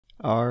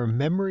Our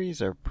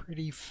memories are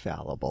pretty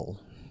fallible,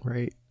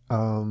 right?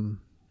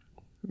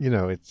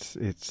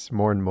 It's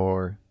more and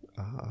more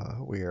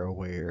we are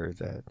aware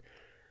that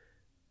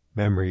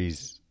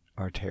memories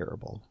are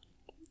terrible,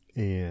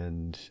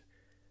 and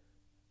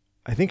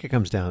I think it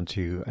comes down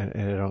to, and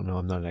I don't know,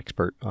 I'm not an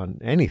expert on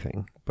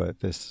anything, but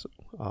this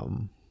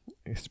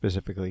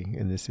specifically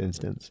in this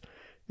instance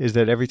is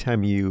that every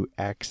time you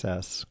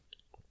access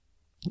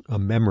a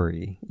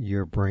memory,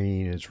 your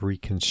brain is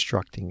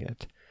reconstructing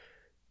it,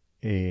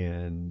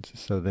 and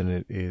so then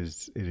it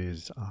is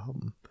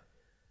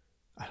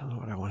I don't know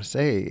what I want to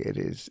say. It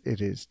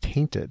is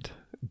tainted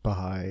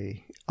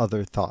by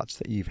other thoughts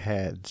that you've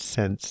had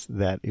since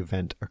that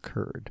event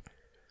occurred,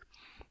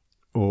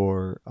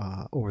 or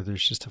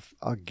there's just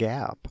a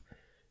gap,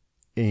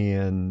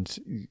 and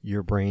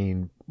your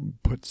brain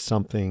puts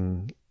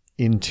something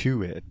into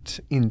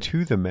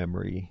the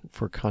memory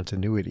for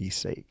continuity's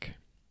sake,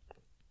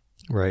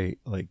 right?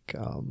 Like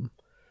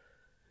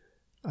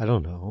I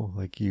don't know,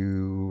 like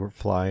you were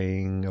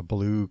flying a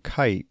blue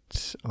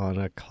kite on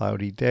a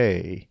cloudy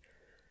day,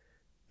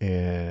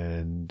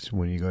 and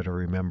when you go to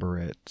remember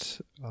it,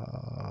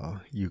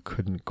 you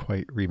couldn't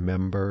quite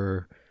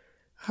remember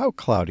how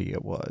cloudy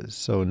it was.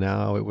 So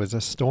now it was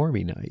a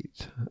stormy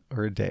night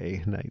or a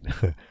day, night.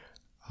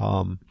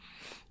 um,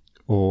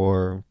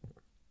 or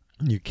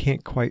you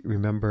can't quite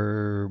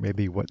remember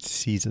maybe what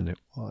season it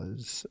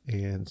was.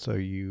 And so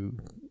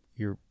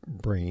your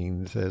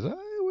brain says, oh,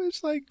 it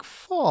was like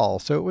fall,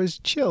 so it was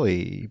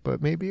chilly,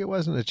 but maybe it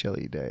wasn't a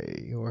chilly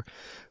day or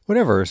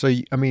whatever. So,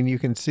 I mean, you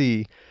can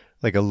see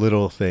like a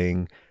little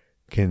thing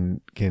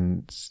can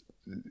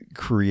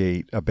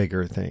create a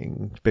bigger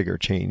thing, bigger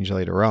change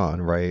later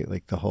on, right?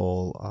 Like the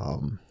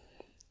whole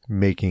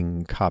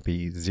making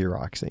copy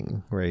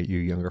Xeroxing, right? You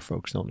younger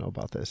folks don't know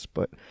about this,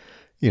 but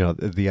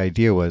the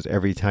idea was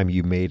every time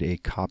you made a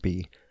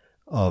copy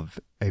of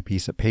a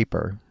piece of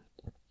paper,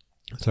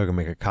 so I can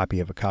make a copy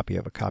of a copy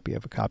of a copy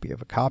of a copy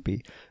of a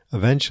copy,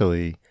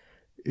 eventually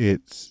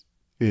it's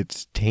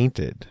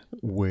tainted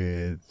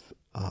with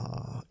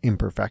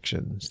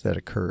imperfections that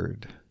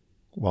occurred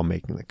while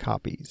making the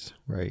copies,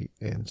 right?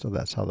 And so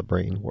that's how the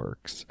brain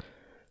works.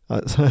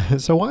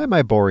 So why am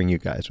I boring you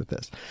guys with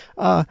this?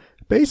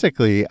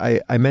 Basically,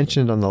 I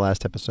mentioned on the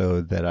last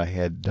episode that I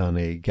had done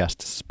a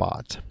guest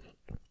spot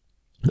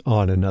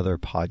on another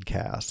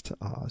podcast,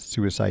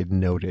 Suicide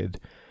Noted,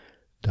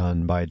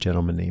 done by a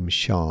gentleman named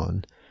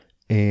Sean.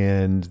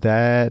 And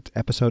that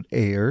episode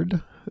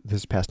aired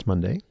this past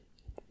Monday.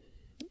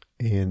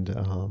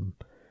 And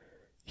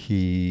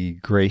he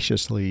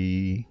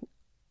graciously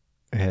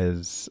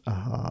has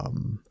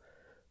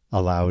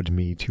allowed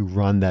me to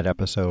run that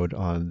episode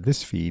on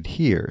this feed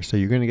here. So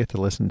you're going to get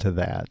to listen to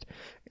that.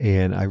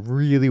 And I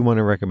really want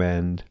to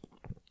recommend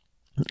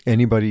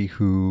anybody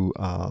who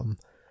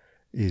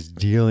is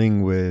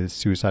dealing with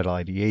suicidal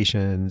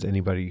ideations,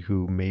 anybody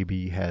who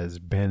maybe has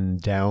been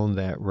down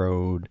that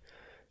road,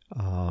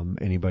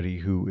 anybody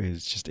who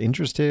is just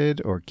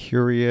interested or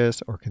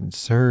curious or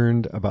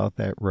concerned about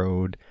that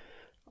road.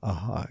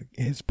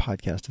 His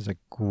podcast is a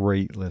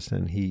great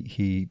listen.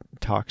 He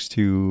talks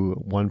to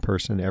one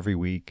person every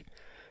week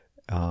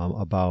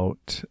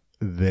about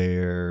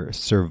their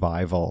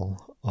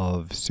survival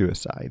of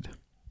suicide.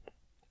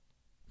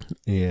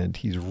 And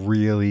he's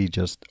really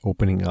just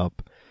opening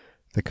up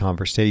the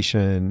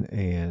conversation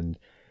and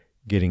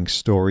getting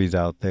stories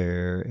out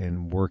there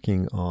and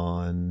working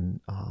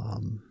on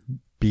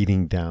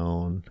beating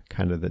down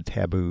kind of the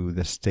taboo,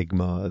 the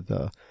stigma,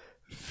 the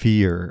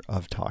fear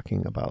of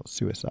talking about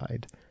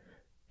suicide.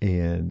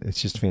 And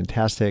it's just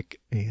fantastic.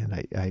 And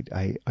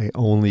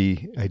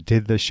I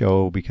did the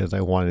show because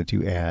I wanted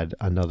to add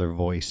another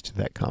voice to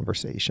that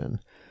conversation.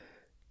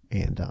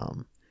 And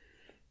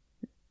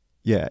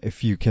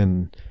if you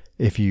can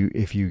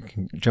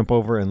jump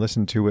over and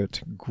listen to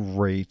it,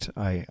 great.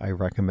 I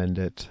recommend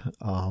it.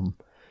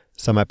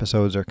 Some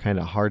episodes are kind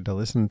of hard to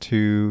listen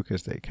to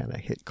because they kind of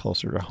hit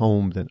closer to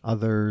home than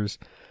others.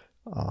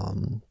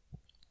 And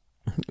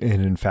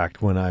in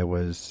fact, when I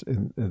was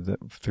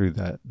through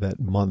that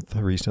month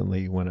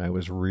recently, when I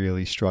was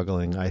really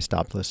struggling, I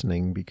stopped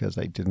listening because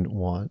I didn't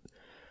want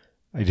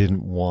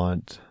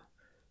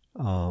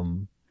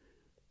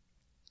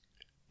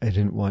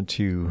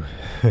to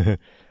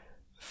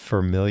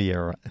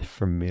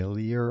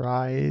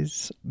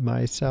familiarize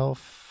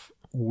myself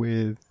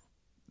with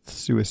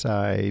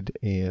suicide,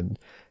 and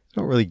I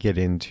don't really get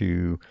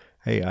into,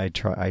 hey, I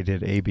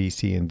did A, B,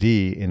 C, and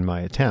D in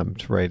my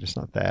attempt, right? It's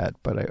not that,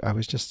 but I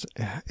was just,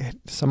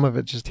 some of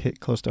it just hit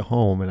close to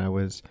home, and I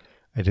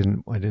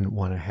didn't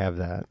want to have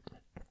that.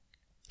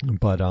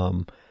 But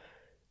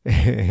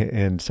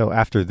and so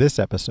after this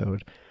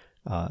episode,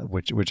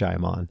 which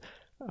I'm on,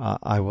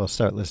 I will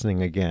start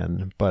listening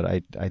again. But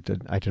I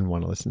didn't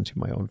want to listen to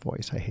my own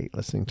voice. I hate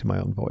listening to my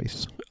own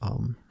voice.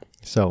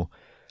 So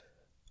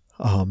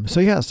I'm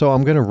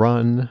gonna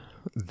run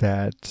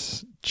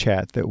that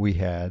chat that we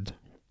had.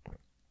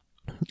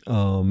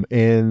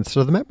 And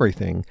so the memory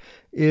thing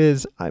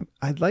is,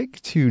 I'd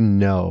like to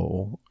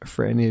know,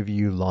 for any of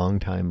you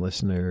longtime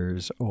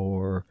listeners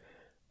or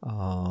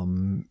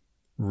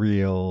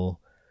real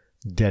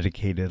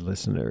dedicated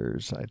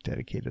listeners.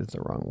 Dedicated is the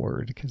wrong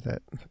word because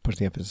that puts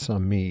the emphasis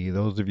on me.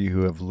 Those of you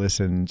who have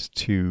listened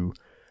to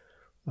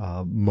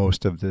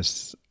most of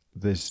the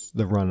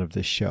run of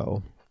this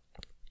show,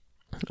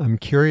 I'm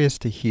curious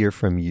to hear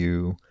from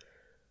you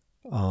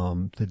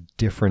the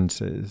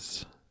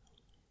differences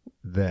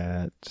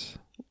that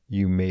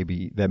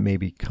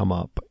maybe come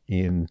up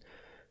in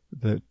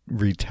the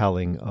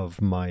retelling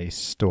of my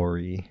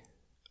story,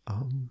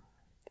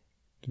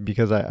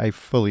 because I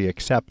fully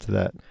accept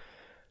that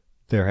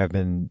there have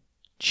been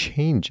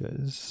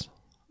changes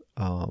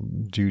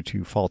due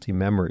to faulty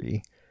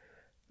memory,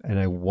 and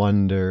I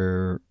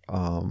wonder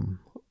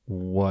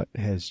what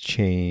has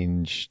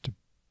changed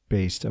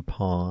based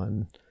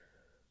upon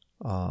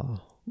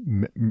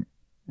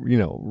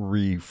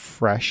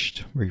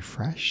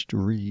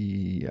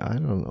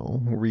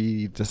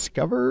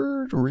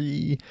rediscovered,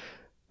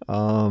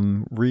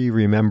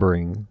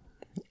 remembering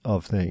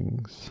of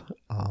things.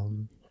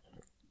 I'm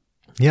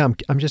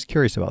just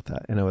curious about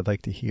that, and I would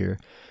like to hear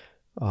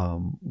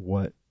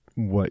what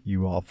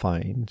you all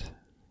find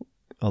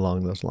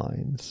along those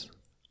lines.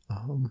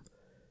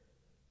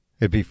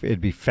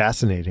 It'd be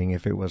fascinating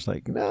if it was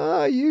like,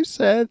 no, you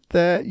said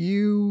that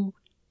you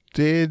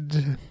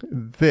did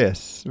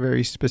this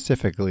very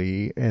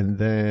specifically, and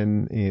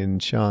then in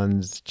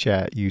Sean's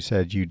chat you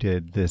said you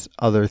did this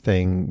other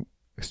thing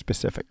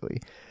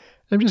specifically.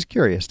 I'm just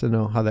curious to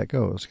know how that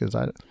goes, because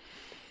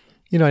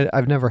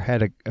I've never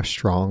had a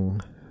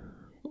strong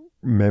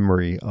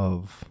memory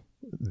of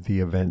the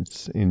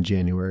events in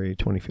January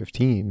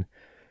 2015,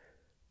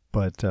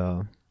 but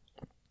I've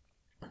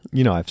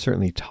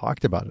certainly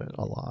talked about it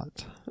a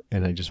lot,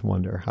 and I just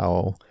wonder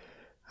how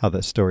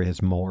that story has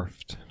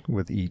morphed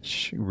with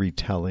each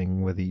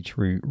retelling, with each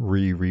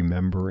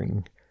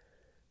remembering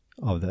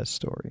of that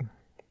story.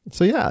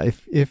 So yeah,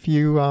 if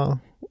you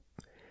want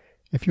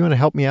to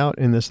help me out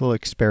in this little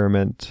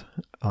experiment,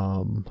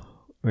 and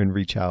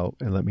reach out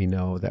and let me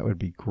know, that would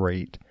be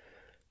great.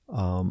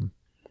 And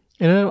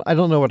I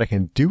don't know what I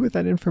can do with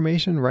that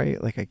information,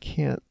 right? Like I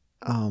can't,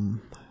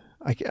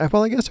 I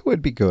guess it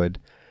would be good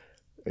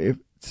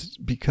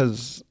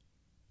because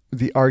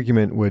the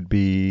argument would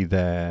be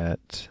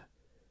that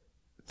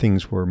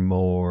things were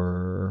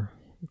more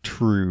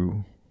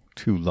true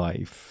to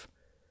life,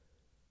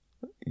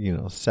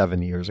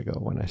 7 years ago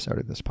when I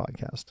started this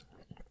podcast,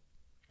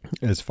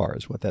 as far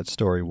as what that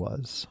story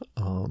was.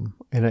 And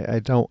I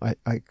don't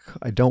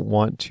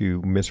want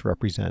to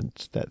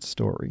misrepresent that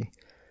story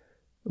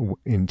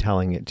in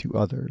telling it to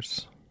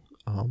others,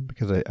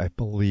 because I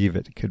believe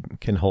it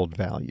can hold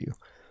value.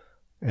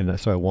 And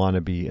so I want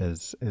to be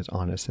as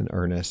honest and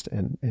earnest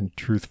and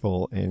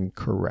truthful and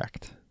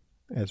correct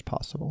as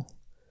possible.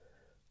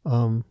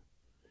 So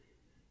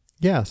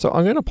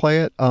I'm going to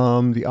play it.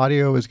 The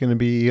audio is going to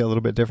be a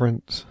little bit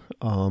different.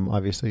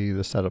 Obviously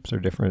the setups are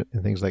different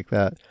and things like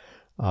that.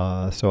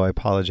 So I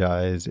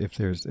apologize if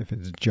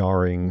it's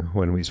jarring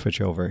when we switch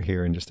over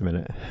here in just a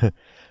minute.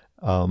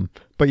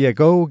 But yeah,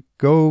 go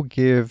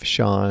give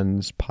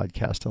Sean's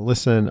podcast a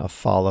listen, a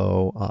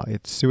follow.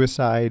 It's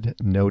Suicide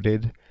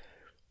Noted.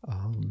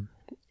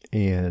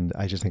 And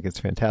I just think it's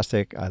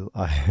fantastic.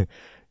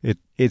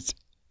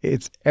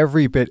 It's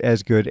every bit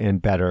as good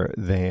and better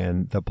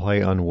than the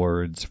play on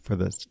words for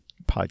this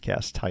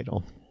podcast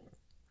title.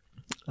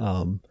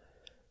 So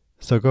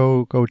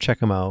go check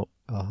them out.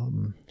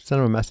 Send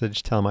them a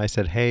message. Tell them I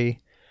said, hey,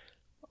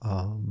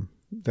 that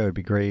would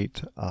be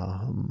great.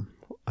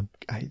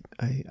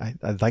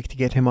 I'd like to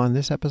get him on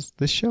this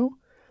show,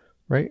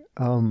 right?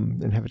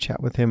 And have a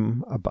chat with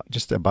him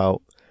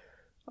about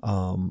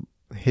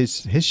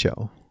his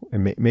show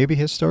and maybe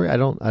his story. I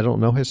don't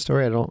know his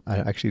story. I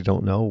actually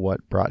don't know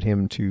what brought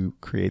him to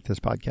create this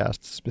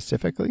podcast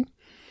specifically.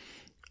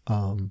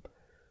 But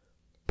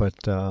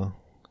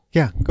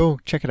yeah, go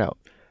check it out.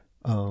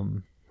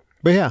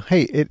 But yeah,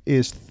 hey, it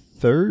is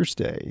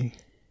Thursday,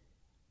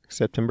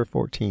 September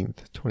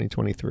 14th,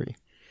 2023.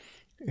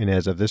 And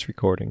as of this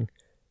recording,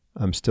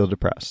 I'm still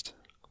depressed,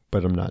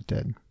 but I'm not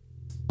dead.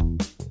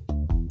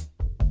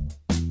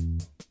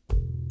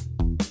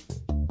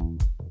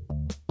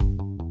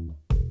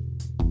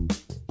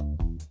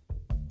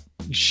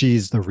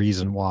 She's the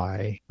reason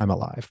why I'm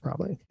alive,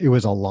 probably. It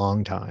was a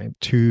long time,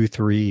 2,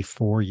 3,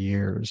 4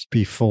 years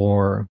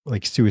before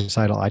like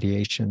suicidal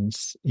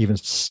ideations even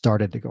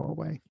started to go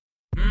away.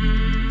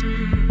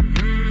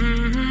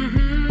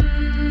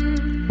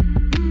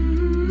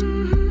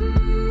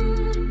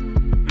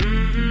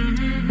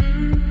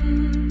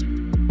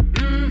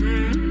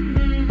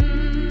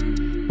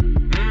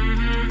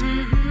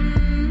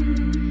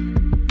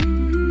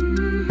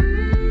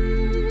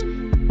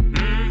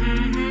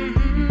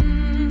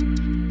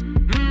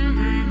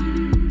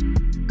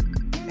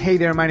 Hey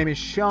there, my name is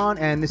Sean,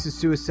 and this is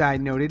Suicide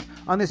Noted.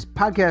 On this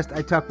podcast,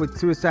 I talk with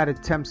suicide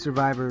attempt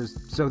survivors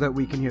so that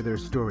we can hear their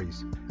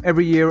stories.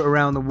 Every year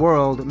around the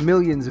world,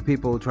 millions of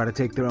people try to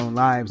take their own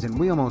lives, and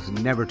we almost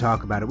never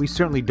talk about it. We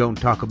certainly don't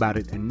talk about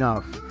it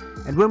enough.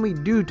 And when we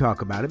do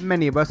talk about it,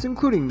 many of us,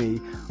 including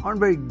me, aren't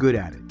very good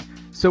at it.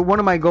 So one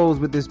of my goals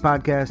with this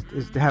podcast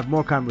is to have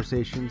more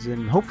conversations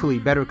and hopefully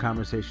better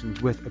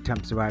conversations with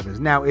attempt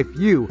survivors. Now, if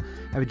you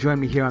have joined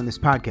me here on this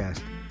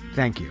podcast,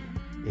 thank you.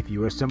 If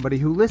you are somebody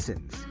who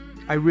listens,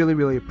 I really,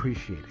 really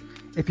appreciate it.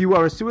 If you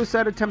are a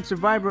suicide attempt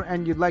survivor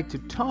and you'd like to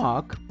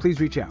talk, please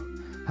reach out.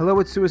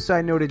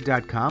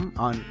 hello@suicidenoted.com,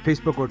 on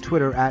Facebook or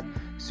Twitter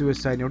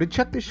 @suicidenoted.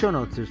 Check the show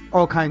notes. There's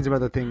all kinds of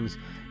other things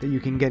that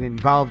you can get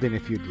involved in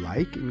if you'd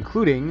like,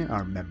 including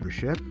our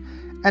membership.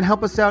 And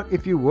help us out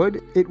if you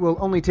would. It will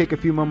only take a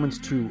few moments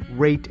to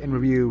rate and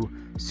review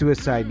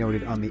Suicide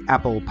Noted on the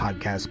Apple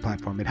Podcast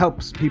platform. It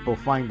helps people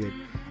find it.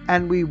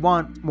 And we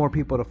want more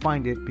people to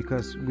find it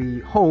because we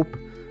hope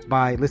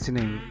by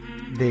listening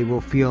they will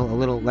feel a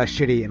little less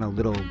shitty and a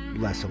little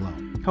less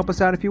alone. Help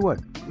us out if you would.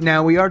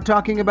 Now, we are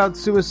talking about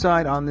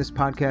suicide on this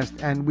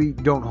podcast, and we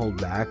don't hold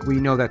back. We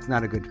know that's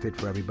not a good fit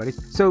for everybody.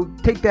 So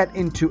take that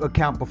into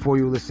account before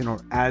you listen or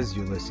as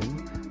you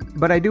listen.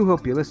 But I do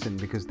hope you listen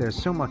because there's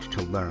so much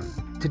to learn.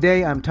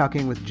 Today, I'm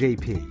talking with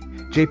JP.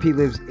 JP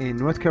lives in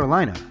North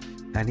Carolina,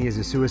 and he is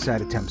a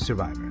suicide attempt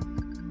survivor.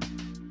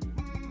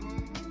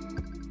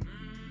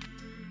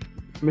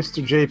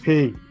 Mr.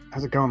 JP,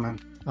 how's it going, man?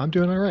 I'm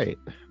doing all right.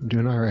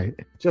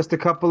 Just a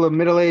couple of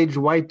middle-aged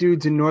white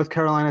dudes in North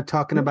Carolina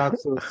talking about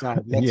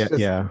suicide.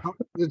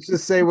 Let's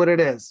just say what it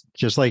is.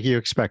 Just like you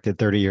expected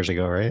 30 years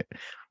ago, right?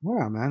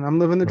 Yeah, man. I'm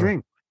living the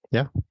dream.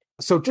 Yeah.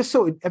 So just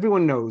so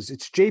everyone knows,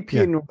 it's JP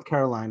in North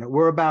Carolina.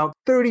 We're about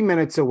 30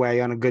 minutes away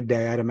on a good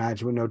day, I'd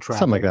imagine, with no traffic.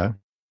 Something like that.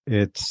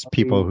 It's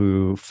people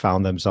who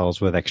found themselves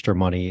with extra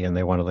money and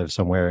they want to live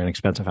somewhere in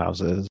expensive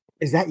houses.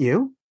 Is that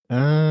you?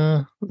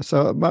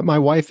 So my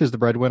wife is the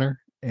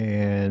breadwinner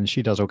and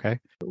she does okay.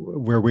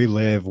 Where we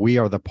live, we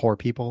are the poor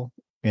people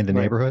in the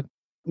neighborhood.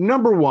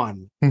 Number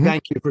one,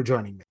 thank you for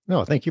joining me.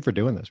 No, thank you for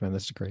doing this, man.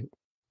 This is great.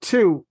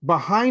 2,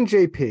 behind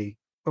JP,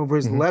 over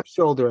his left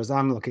shoulder as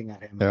I'm looking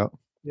at him,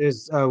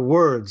 there's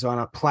words on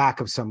a plaque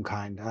of some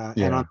kind.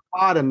 And on the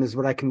bottom is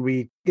what I can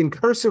read in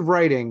cursive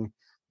writing,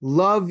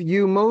 love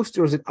you most,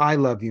 or is it I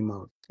love you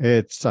most?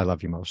 It's I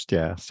love you most.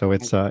 Yeah. So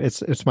it's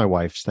my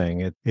wife's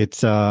thing.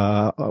 It's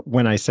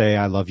when I say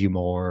I love you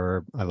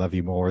more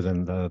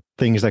than the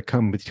things that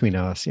come between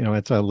us. You know,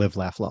 it's a live,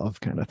 laugh, love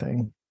kind of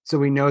thing. So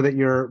we know that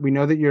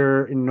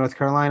you're in North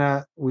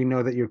Carolina. We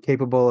know that you're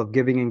capable of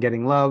giving and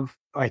getting love.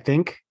 I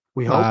think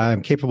we hope.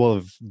 I'm capable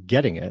of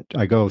getting it.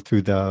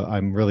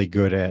 I'm really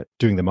good at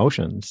doing the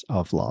motions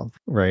of love,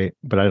 right?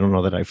 But I don't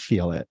know that I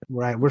feel it.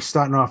 Right. We're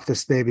starting off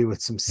this baby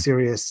with some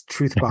serious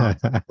truth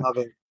bombs. Love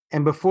it.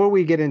 And before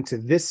we get into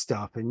this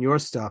stuff and your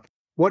stuff,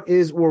 what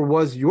is or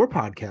was your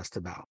podcast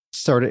about?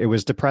 It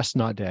was Depressed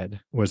Not Dead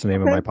was the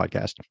name of my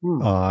podcast.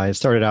 It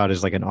started out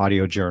as like an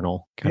audio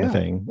journal kind of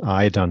thing.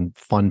 I had done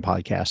fun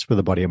podcasts with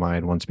a buddy of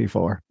mine once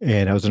before,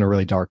 and I was in a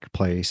really dark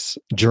place.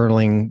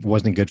 Journaling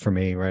wasn't good for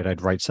me, right?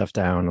 I'd write stuff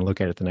down and look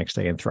at it the next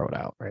day and throw it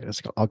out, right?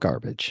 It's all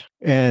garbage.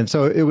 And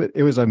so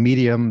it was a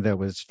medium that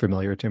was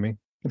familiar to me.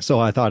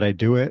 So I thought I'd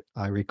do it.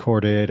 I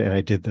recorded and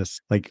I did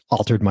this, like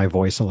altered my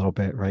voice a little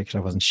bit, right? Because I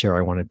wasn't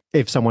sure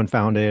if someone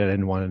found it, I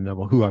didn't want to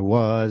know who I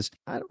was.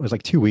 It was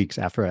like 2 weeks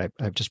after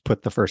I just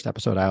put the first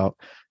episode out,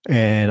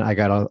 and I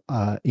got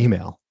a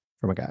email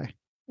from a guy,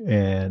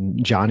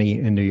 and Johnny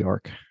in New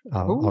York.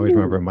 I'll always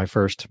remember my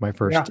first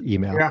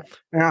email.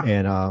 Yeah.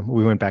 And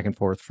we went back and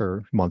forth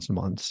for months and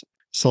months.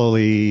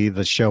 Slowly,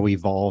 the show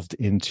evolved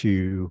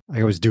into,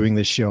 I was doing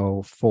this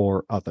show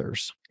for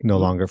others, no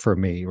longer for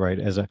me, right?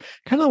 As a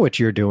kind of what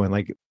you're doing,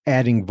 like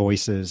adding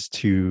voices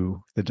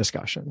to the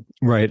discussion,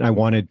 right? I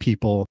wanted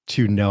people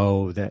to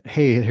know that,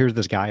 hey, here's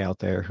this guy out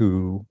there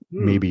who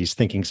maybe is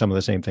thinking some of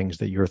the same things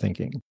that you're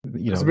thinking.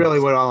 That's really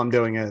what all I'm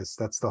doing is.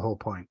 That's the whole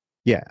point.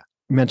 Yeah.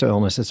 Mental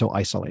illness is so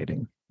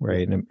isolating,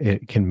 right? And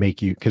it can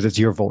make you, because it's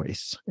your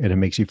voice, and it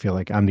makes you feel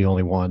like I'm the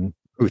only one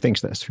who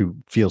thinks this, who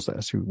feels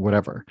this, who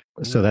whatever.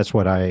 So that's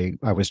what I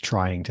was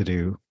trying to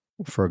do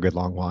for a good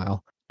long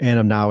while. And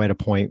I'm now at a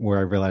point where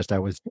I realized it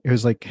was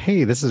like,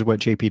 hey, this is what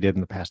JP did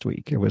in the past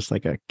week. It was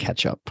like a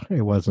catch up.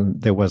 There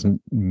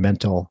wasn't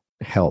mental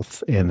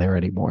health in there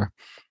anymore.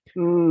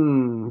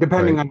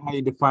 Depending on how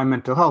you define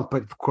mental health,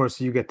 but of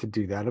course you get to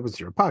do that. It was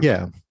your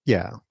podcast.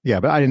 Yeah.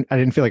 But I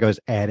didn't feel like I was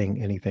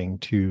adding anything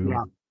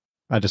to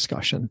a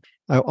discussion.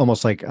 I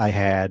almost like I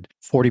had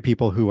 40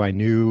 people who I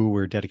knew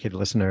were dedicated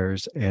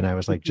listeners, and I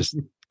was like just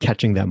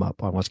catching them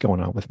up on what's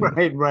going on with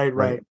me.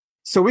 Right.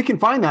 So we can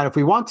find that if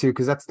we want to,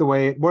 because that's the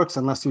way it works,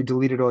 unless you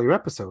deleted all your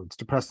episodes.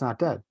 Depressed Not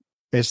Dead.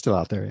 It's still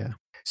out there, yeah.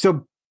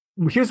 So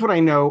here's what I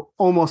know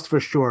almost for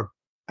sure,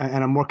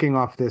 and I'm working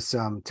off this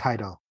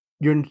title.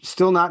 You're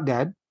still not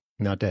dead.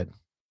 Not dead.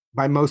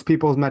 By most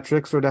people's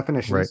metrics or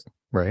definitions.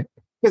 Right.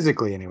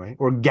 Physically, anyway.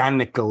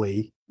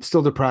 Organically.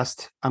 Still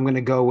depressed. I'm going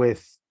to go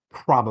with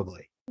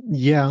probably.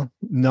 Yeah,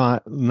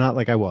 not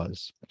like I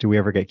was. Do we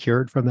ever get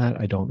cured from that?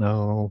 I don't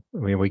know. I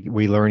mean,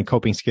 we learn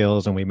coping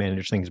skills and we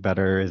manage things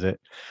better. Is it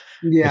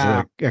Is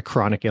Yeah. it a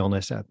chronic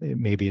illness?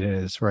 Maybe it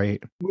is,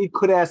 right? We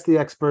could ask the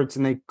experts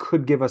and they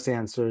could give us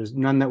answers,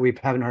 none that we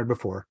haven't heard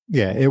before.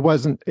 Yeah, it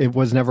was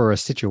never a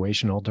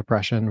situational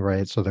depression,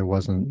 right? So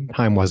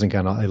time wasn't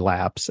going to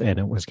elapse and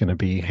it was going to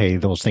be, hey,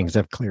 those things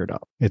have cleared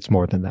up. It's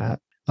more than that.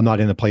 I'm not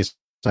in the place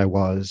I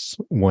was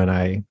when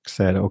I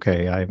said,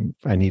 okay,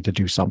 I need to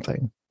do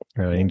something.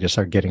 Right? I need to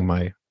start getting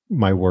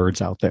my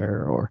words out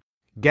there. Or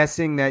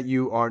Guessing that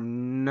you are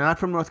not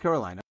from North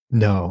Carolina.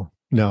 no,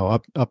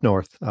 up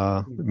north,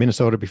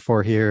 Minnesota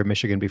before here,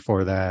 Michigan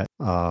before that,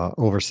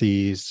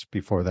 overseas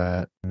before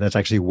that. And that's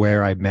actually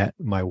where I met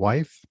my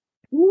wife.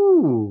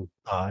 Ooh.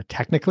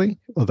 Technically,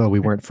 although we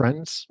weren't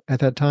friends at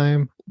that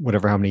time,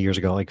 whatever, how many years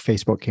ago, like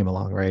Facebook came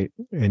along, right?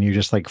 And you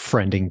just like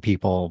friending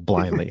people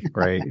blindly,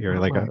 right? You're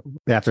like,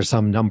 after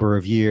some number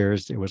of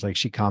years, it was like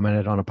she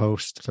commented on a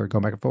post, started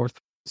going back and forth.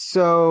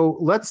 So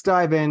let's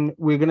dive in.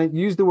 We're going to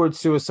use the word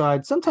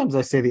suicide. Sometimes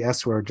I say the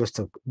S word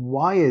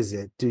why is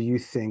it, do you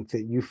think,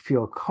 that you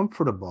feel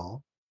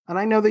comfortable? And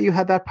I know that you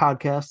had that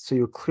podcast, so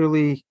you're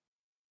clearly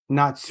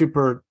not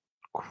super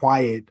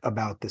quiet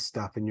about this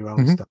stuff and your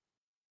own stuff.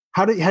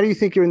 How do you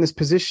think you're in this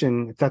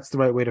position, if that's the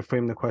right way to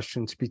frame the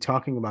question, to be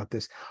talking about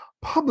this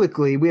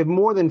publicly? We have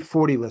more than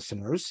 40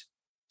 listeners.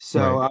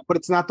 So, right. But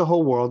it's not the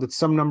whole world. It's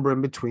some number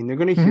in between. They're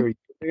going to hear you.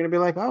 They're going to be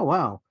like, oh,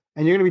 wow.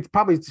 And you're going to be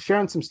probably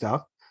sharing some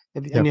stuff.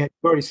 And you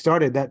already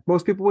started that.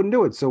 Most people wouldn't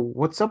do it. So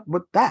what's up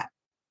with that?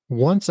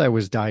 Once I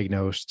was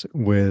diagnosed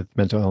with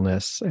mental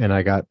illness and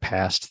I got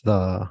past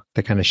the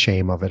kind of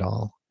shame of it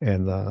all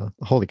and the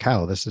holy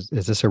cow, is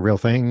this a real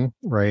thing?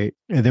 Right.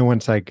 And then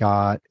once I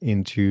got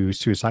into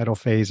suicidal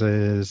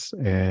phases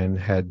and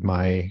had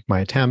my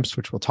attempts,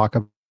 which we'll talk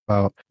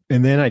about,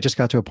 and then I just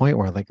got to a point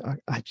where I'm like,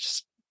 I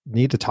just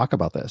need to talk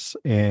about this.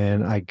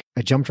 And I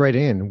jumped right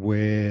in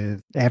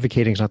with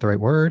advocating is not the right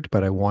word,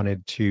 but I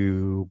wanted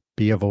to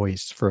be a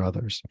voice for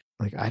others.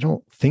 Like, I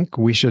don't think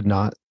we should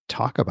not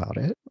talk about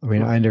it. I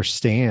mean, I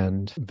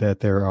understand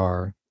that there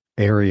are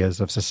areas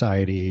of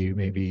society,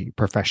 maybe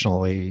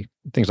professionally,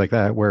 things like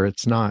that, where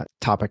it's not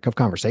topic of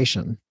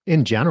conversation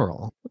in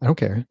general. I don't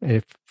care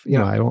if, you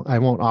know, I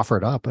won't offer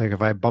it up. Like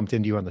if I bumped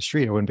into you on the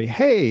street, it wouldn't be,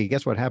 hey,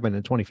 guess what happened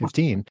in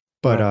 2015?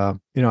 But,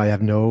 you know, I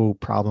have no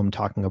problem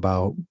talking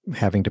about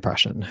having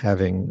depression,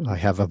 I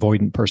have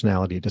avoidant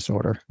personality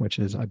disorder, which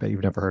is, I bet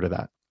you've never heard of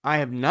that. I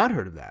have not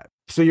heard of that.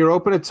 So you're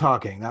open to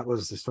talking. That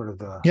was the sort of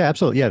the... Yeah,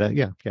 absolutely.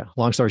 Yeah.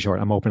 Long story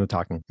short, I'm open to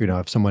talking. You know,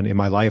 if someone in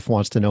my life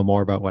wants to know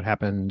more about what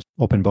happened,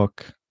 open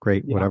book,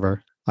 great,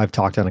 whatever. I've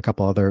talked on a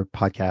couple other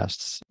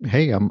podcasts.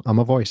 Hey, I'm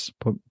a voice.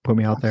 Put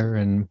me out there,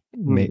 and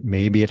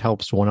maybe it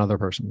helps one other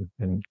person.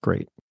 And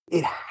great.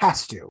 It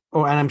has to.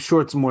 Oh, and I'm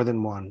sure it's more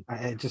than one.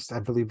 I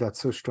believe that's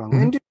so strong.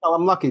 And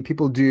I'm lucky.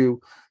 People do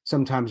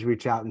sometimes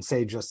reach out and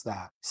say just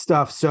that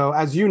stuff. So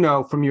as you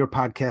know from your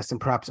podcast and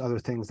perhaps other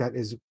things, that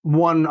is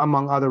one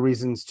among other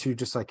reasons to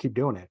just like keep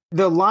doing it.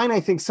 The line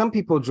I think some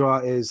people draw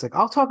is like,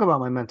 I'll talk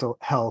about my mental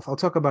health. I'll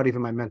talk about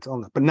even my mental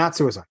illness, but not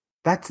suicide.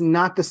 That's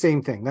not the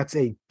same thing. That's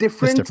a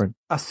different.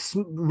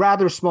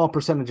 Rather small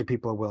percentage of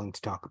people are willing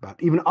to talk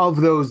about, even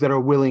of those that are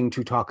willing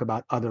to talk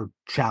about other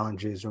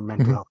challenges or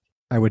mental health.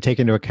 I would take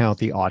into account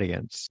the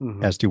audience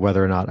as to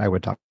whether or not I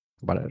would talk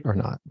about it or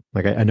not.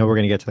 Like, I know we're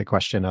going to get to the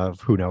question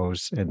of who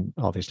knows and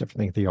all these different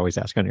things that you always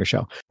ask on your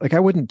show. Like, I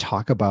wouldn't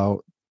talk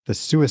about the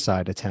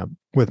suicide attempt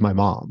with my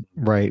mom,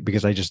 right?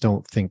 Because I just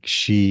don't think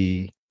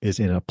she is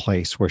in a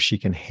place where she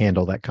can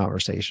handle that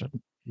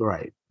conversation.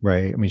 Right.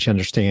 I mean, she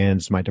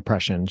understands my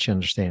depression. She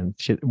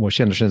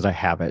understands I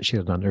have it. She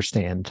doesn't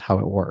understand how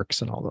it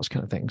works and all those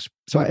kind of things.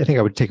 So I think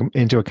I would take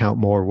into account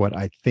more what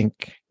I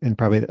think, and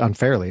probably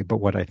unfairly, but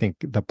what I think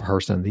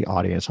the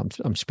audience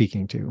I'm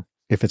speaking to,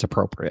 if it's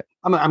appropriate.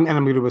 I'm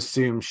going to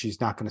assume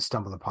she's not going to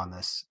stumble upon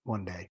this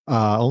one day.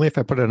 Only if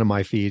I put it on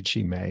my feed,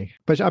 she may.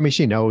 But I mean,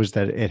 she knows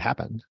that it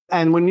happened.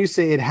 And when you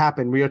say it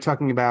happened, we are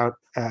talking about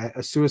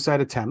a suicide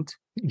attempt.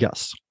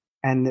 Yes.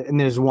 And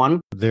there's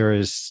one. There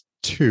is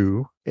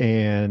two,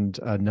 and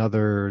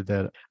another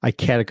that I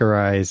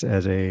categorize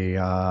as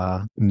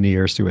a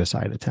near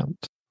suicide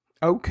attempt.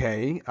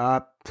 Okay.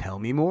 Tell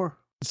me more.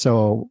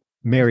 So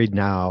married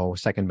now,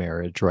 second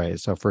marriage, right?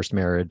 So first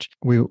marriage,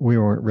 we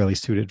weren't really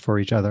suited for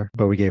each other,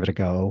 but we gave it a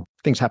go.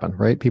 Things happen,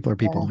 right? People are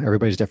people.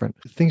 Everybody's different.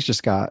 Things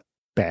just got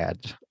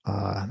bad.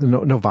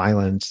 No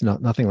violence,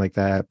 nothing like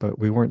that, but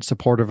we weren't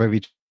supportive of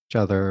each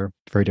other.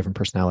 Very different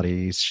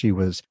personalities. She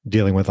was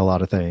dealing with a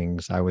lot of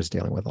things. I was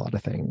dealing with a lot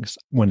of things.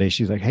 One day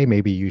she's like, hey,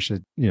 maybe you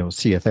should,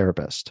 see a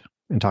therapist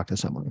and talk to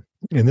someone.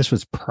 And this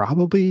was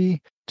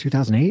probably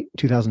 2008,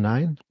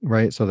 2009,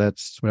 right? So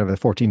that's whatever,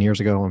 14 years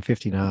ago. I'm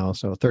 50 now.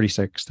 So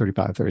 36,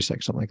 35,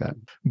 36, something like that.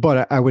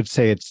 But I would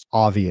say it's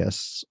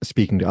obvious,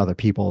 speaking to other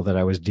people, that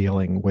I was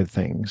dealing with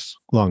things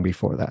long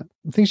before that.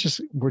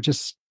 Things were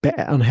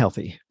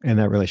unhealthy in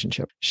that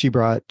relationship. She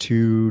brought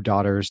two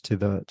daughters to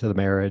the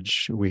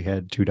marriage. We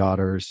had two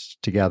daughters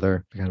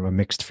together, kind of a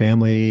mixed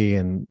family.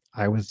 And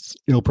I was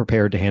ill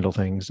prepared to handle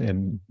things,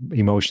 and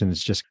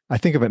emotions just, I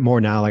think of it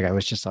more now like I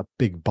was just a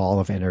big ball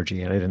of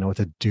energy and I didn't know what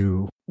to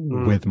do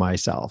with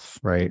myself.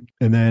 Right.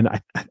 And then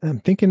I'm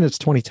thinking it's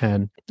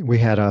 2010. We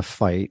had a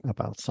fight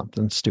about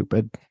something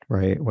stupid,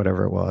 right?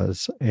 Whatever it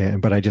was.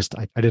 But I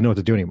didn't know what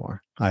to do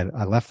anymore. I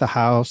left the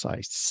house. I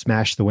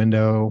smashed the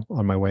window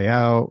on my way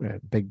out, and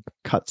big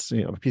cuts,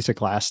 a piece of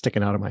glass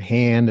sticking out of my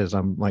hand as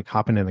I'm like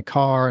hopping in the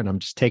car, and I'm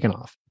just taking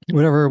off.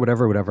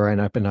 Whatever. I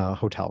end up in a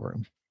hotel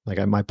room.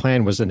 Like my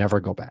plan was to never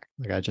go back.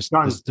 Like this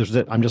is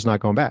it. I'm just not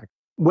going back.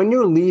 When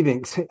you're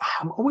leaving,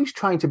 I'm always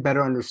trying to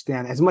better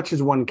understand as much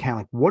as one can.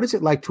 Like, what is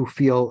it like to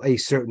feel a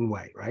certain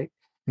way, right?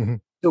 Mm-hmm.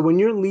 So when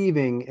you're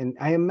leaving, and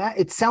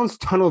it sounds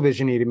tunnel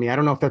vision-y to me. I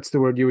don't know if that's the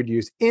word you would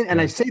use. And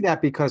I say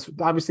that because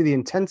obviously the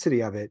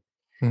intensity of it.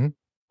 Mm-hmm.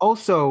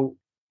 Also,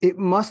 it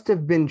must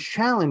have been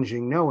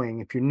challenging knowing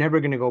if you're never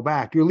going to go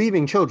back, you're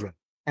leaving children.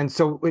 And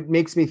so it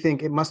makes me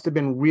think it must have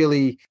been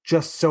really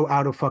just so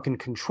out of fucking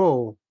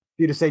control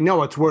for you to say,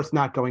 no, it's worth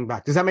not going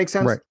back. Does that make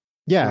sense? Right.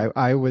 Yeah,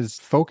 I was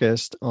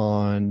focused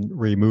on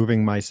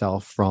removing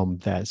myself from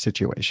that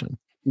situation.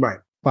 Right.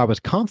 I was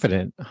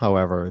confident,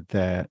 however,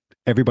 that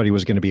everybody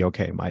was going to be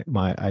okay.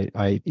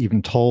 I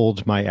even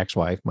told my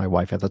ex-wife, my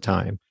wife at the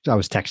time, I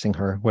was texting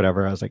her,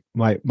 whatever. I was like,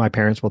 my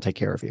parents will take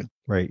care of you,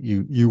 right?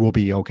 You will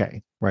be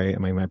okay, right? I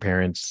mean, my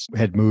parents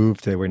had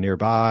moved; they were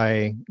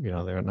nearby.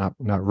 They're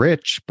not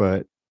rich,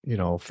 but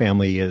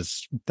family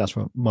that's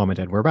what mom and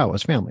dad were about,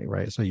 was family,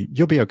 right? So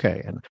you'll be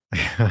okay. And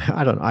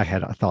I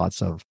had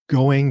thoughts of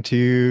going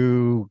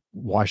to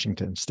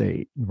Washington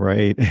State,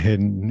 right?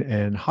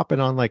 And hopping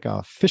on like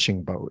a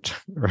fishing boat,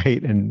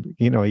 right? And,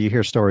 you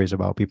hear stories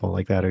about people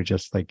like that who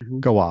just like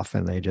go off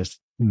and they just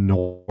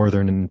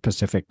northern and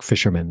Pacific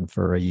fishermen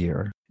for a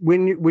year.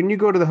 When you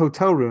go to the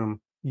hotel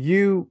room,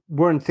 you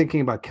weren't thinking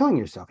about killing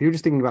yourself. You were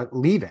just thinking about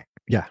leaving.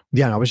 Yeah.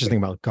 I was just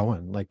thinking about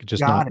going, like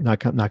just not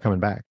coming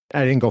back.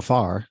 I didn't go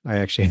far. I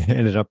actually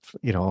ended up,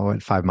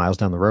 at 5 miles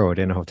down the road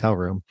in a hotel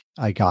room.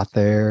 I got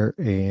there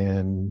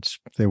and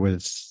there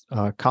was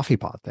a coffee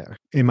pot there.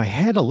 In my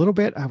head, a little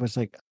bit, I was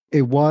like,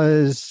 it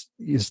was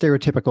a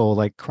stereotypical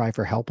like cry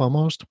for help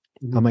almost.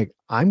 Mm-hmm. I'm like,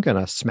 I'm going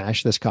to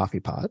smash this coffee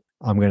pot.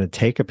 I'm going to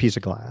take a piece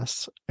of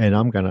glass and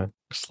I'm going to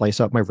slice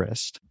up my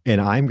wrist and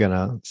I'm going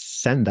to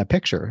send that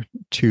picture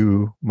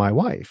to my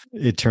wife.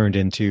 It turned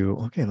into,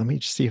 okay, let me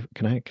just see,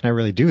 can I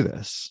really do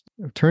this?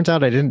 It turns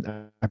out I didn't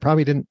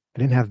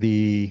have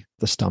the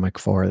stomach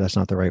for it. That's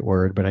not the right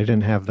word, but I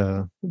didn't have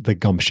the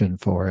gumption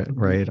for it.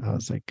 Right. I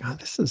was like, God,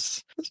 this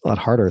is a lot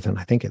harder than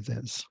I think it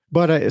is.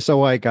 But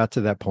so I got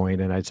to that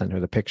point and I'd send her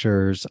the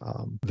pictures.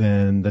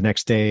 Then the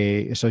next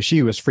day, so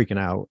she was freaking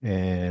out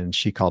and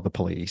she called the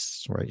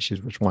police, right?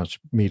 She wants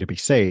me to be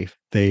safe.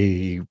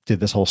 They did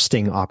this whole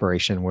sting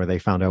operation where they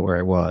found out where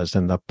I was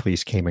and the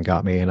police came and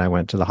got me and I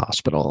went to the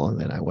hospital and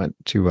then I went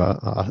to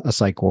a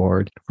psych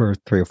ward for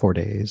 3 or 4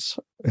 days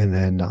and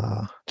then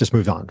just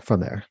moved on from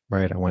there,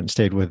 right? I went and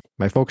stayed with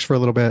my folks for a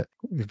little bit,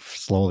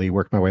 slowly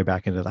worked my way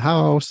back into the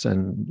house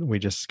and we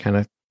just kind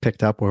of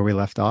picked up where we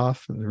left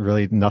off.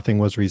 Really, nothing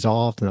was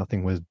resolved.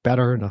 Nothing was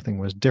better. Nothing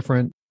was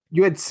different.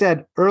 You had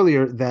said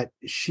earlier that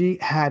she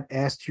had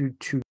asked you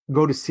to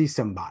go to see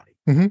somebody.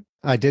 Mm-hmm.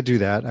 I did do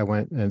that. I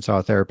went and saw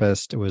a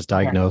therapist. It was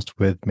diagnosed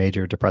with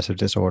major depressive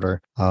disorder.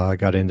 I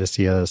got in to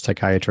see a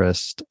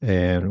psychiatrist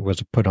and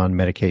was put on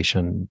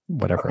medication,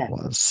 whatever it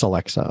was,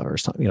 Celexa or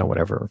something,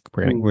 whatever.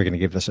 We're going to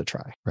give this a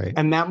try, right?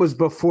 And that was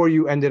before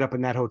you ended up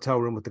in that hotel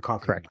room with the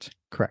coffee.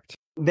 Correct.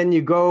 Then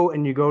you go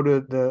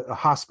to the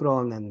hospital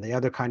and then the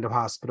other kind of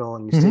hospital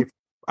and you stay.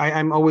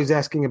 I'm always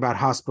asking about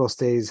hospital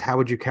stays. How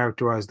would you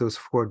characterize those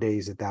 4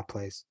 days at that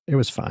place? It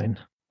was fine.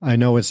 I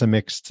know it's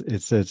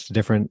it's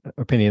different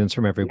opinions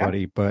from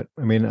everybody, but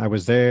I mean, I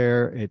was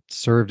there. It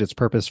served its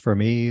purpose for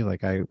me.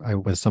 Like I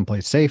was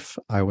someplace safe.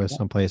 I was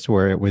someplace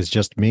where it was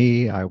just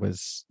me. I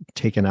was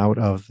taken out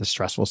of the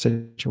stressful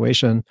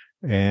situation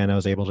and I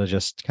was able to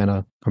just kind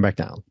of come back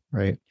down,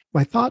 right?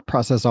 My thought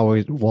process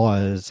always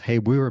was, hey,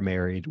 we were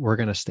married. We're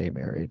going to stay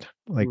married.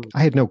 Like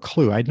I had no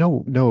clue. I had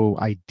no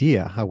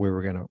idea how we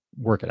were going to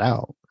work it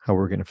out, how we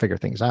were going to figure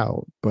things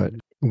out. But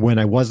when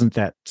I wasn't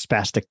that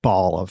spastic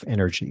ball of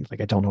energy,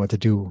 like I don't know what to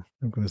do.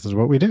 This is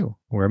what we do.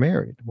 We're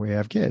married. We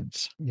have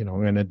kids. I'm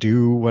going to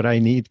do what I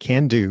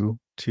can do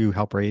to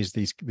help raise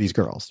these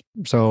girls.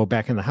 So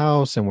back in the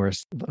house and we're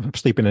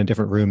sleeping in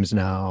different rooms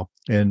now.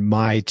 And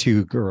my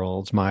 2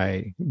 girls,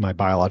 my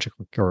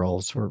biological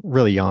girls were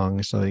really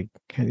young. So they,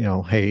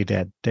 hey,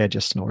 dad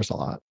just snores a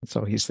lot.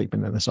 So he's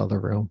sleeping in this other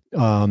room.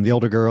 The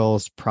older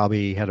girls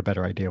probably had a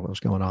better idea what was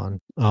going on.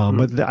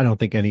 But I don't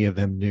think any of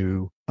them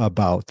knew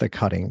about the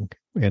cutting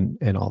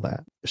and all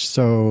that.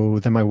 So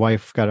then my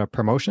wife got a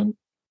promotion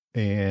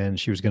and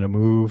she was going to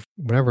move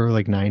whatever,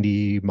 like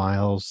 90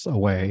 miles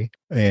away.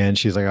 And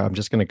she's like, I'm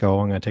just going to go.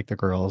 I'm going to take the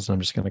girls and I'm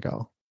just going to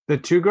go. The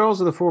 2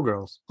 girls or the 4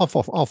 girls? All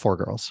 4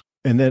 girls.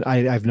 And then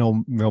I have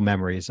no real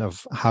memories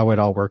of how it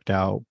all worked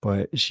out,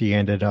 but she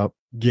ended up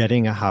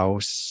getting a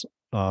house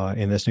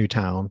in this new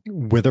town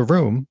with a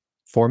room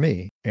for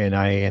me. And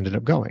I ended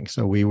up going.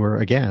 So we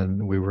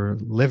were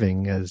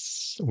living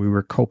as we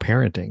were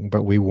co-parenting,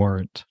 but we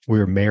were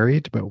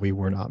married, but we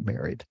were not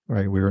married,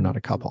 right? We were not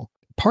a couple.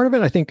 Part of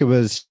it, I think it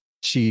was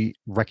she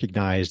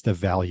recognized the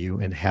value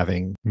in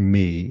having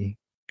me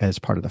as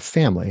part of the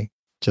family,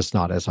 just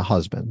not as a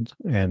husband.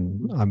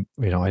 And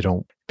I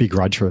don't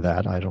begrudge her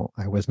that.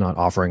 I was not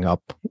offering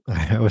up,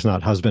 I was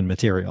not husband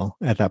material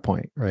at that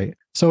point. Right.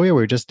 So yeah,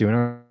 we were just doing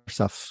our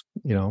stuff.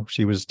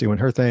 She was doing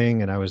her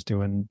thing and I was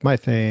doing my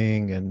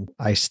thing. And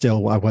I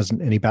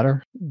wasn't any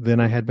better than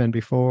I had been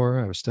before.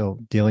 I was still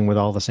dealing with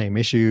all the same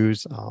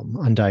issues,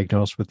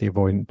 undiagnosed with the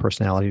avoidant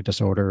personality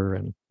disorder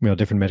and,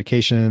 different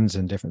medications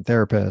and different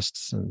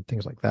therapists and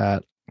things like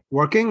that.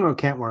 Working or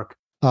can't work?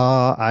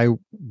 I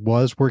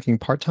was working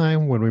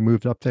part-time when we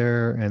moved up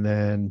there, and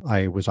then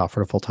I was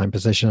offered a full-time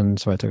position.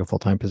 So I took a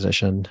full-time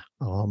position.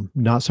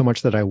 Not so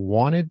much that I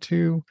wanted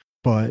to,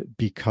 but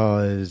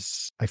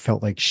because I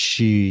felt like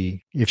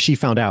if she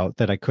found out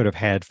that I could have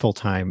had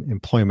full-time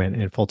employment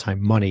and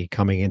full-time money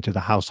coming into the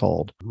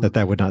household,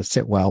 that would not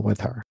sit well with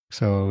her.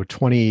 So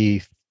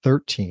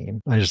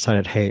 2013, I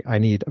decided, hey, I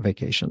need a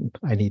vacation.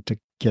 I need to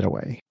get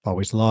away.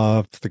 Always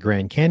loved the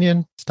Grand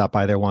Canyon. Stopped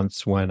by there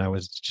once when I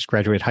was just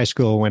graduated high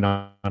school, went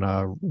on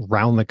a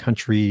round the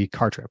country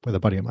car trip with a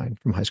buddy of mine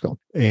from high school.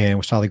 And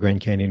we saw the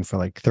Grand Canyon for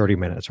like 30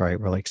 minutes, right?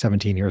 We're like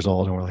 17 years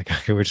old and we're like,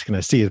 okay, we're just going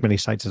to see as many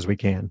sights as we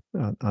can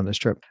on this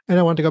trip. And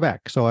I wanted to go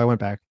back. So I went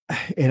back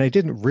and I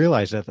didn't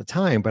realize at the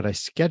time, but I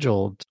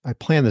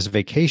planned this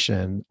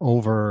vacation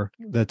over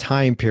the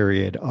time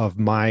period of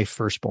my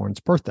firstborn's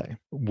birthday,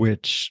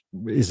 which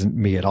isn't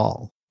me at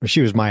all.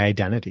 She was my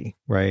identity,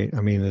 right? I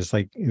mean, it's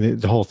like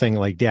the whole thing,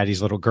 like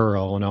daddy's little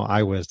girl.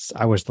 I was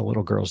the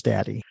little girl's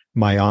daddy.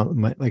 My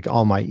like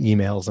all my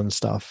emails and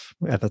stuff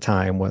at the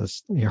time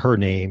was her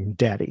name,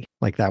 daddy.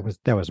 Like that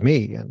was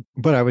me.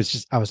 But I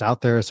was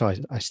out there. So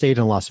I stayed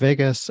in Las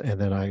Vegas and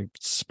then I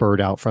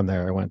spurred out from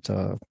there. I went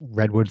to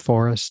Redwood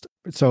Forest.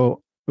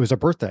 So it was a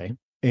birthday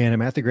and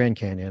I'm at the Grand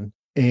Canyon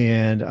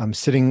and I'm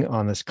sitting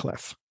on this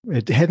cliff.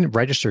 It hadn't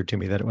registered to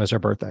me that it was her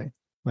birthday.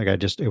 Like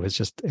it was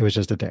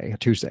just a day, a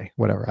Tuesday,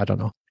 whatever. I don't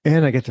know.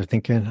 And I get there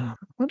thinking, I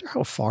wonder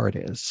how far it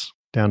is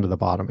down to the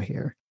bottom of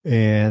here.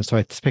 And so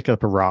I picked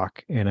up a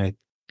rock and I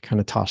kind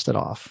of tossed it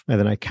off. And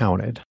then I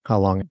counted how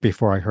long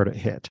before I heard it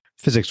hit.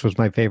 Physics was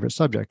my favorite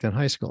subject in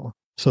high school.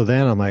 So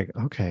then I'm like,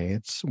 okay,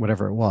 it's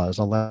whatever it was,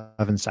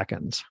 11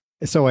 seconds.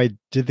 So I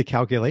did the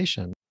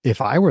calculation. If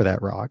I were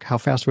that rock, how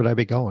fast would I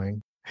be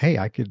going? Hey,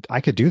 I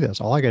could do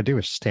this. All I got to do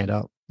is stand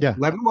up. Yeah.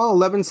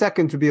 11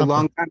 seconds would be a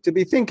long time to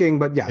be thinking,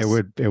 but yes.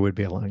 It would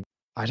be a long.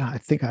 I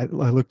think I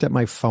looked at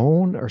my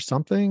phone or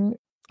something.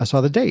 I saw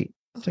the date.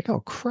 I was like,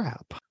 oh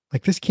crap.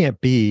 Like this can't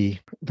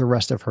be the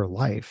rest of her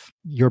life.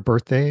 Your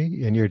birthday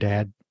and your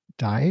dad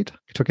died.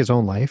 He took his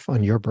own life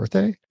on your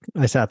birthday.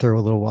 I sat there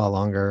a little while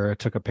longer,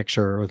 took a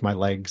picture with my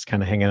legs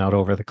kind of hanging out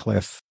over the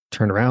cliff,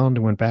 turned around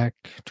and went back,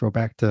 drove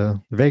back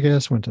to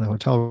Vegas, went to the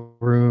hotel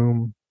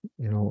room.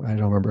 I don't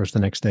remember if it was the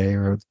next day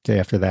or the day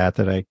after that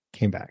I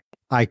came back.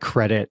 I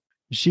credit,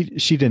 she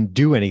didn't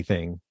do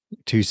anything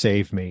to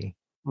save me,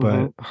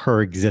 but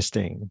her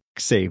existing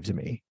saved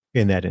me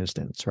in that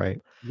instance,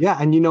 right? Yeah.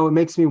 And, it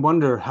makes me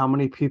wonder how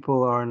many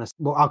people are in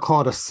I'll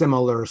call it a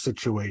similar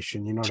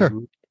situation, Sure. What I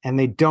mean? And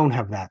they don't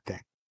have that thing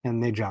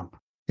and they jump.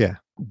 Yeah.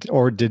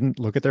 Or didn't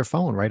look at their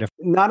phone, right?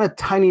 Not a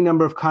tiny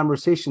number of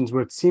conversations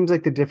where it seems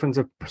like the difference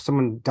of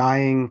someone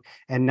dying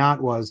and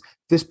not was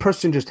this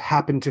person just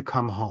happened to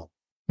come home.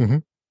 Mm-hmm.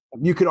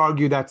 You could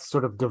argue that's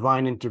sort of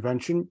divine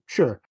intervention.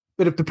 Sure.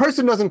 But if the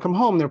person doesn't come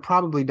home, they're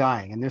probably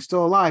dying and they're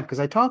still alive because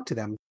I talked to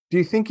them. Do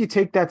you think you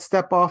take that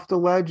step off the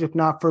ledge, if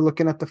not for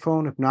looking at the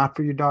phone, if not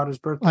for your daughter's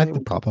birthday? I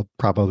think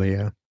probably,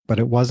 yeah. But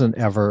it wasn't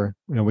ever,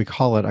 we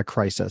call it a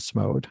crisis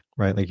mode,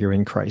 right? Like you're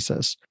in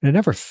crisis. And it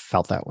never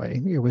felt that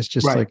way. It was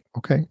just like,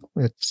 okay,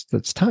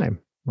 it's time.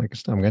 Like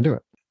I'm going to do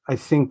it. I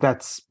think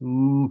that's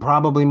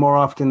probably more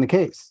often the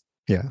case.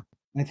 Yeah.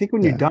 I think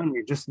when you're done,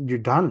 you're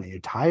done. You're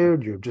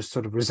tired. You're just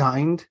sort of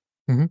resigned.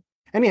 Mm-hmm.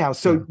 Anyhow,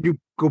 so you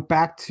go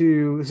back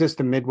to, is this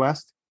the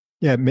Midwest?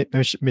 Yeah,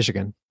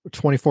 Michigan.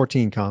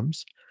 2014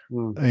 comes.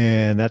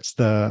 And that's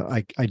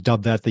I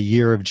dubbed that the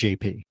year of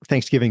JP.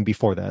 Thanksgiving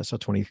before that, so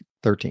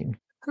 2013.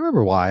 I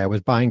remember why. I was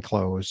buying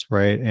clothes,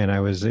 right? And I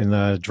was in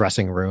the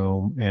dressing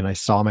room and I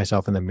saw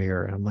myself in the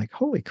mirror and I'm like,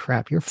 holy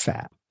crap, you're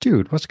fat.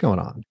 Dude, what's going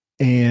on?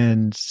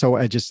 And so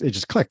it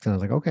just clicked and I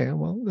was like, okay,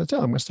 well, that's it.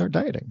 I'm going to start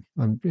dieting.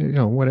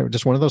 Whatever,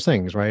 just one of those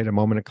things, right? A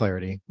moment of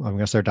clarity. I'm going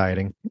to start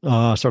dieting.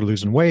 Started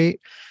losing weight.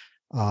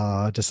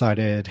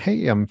 Decided,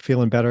 hey, I'm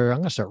feeling better. I'm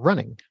going to start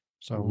running.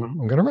 So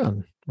I'm going to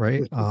run,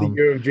 right? The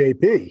year of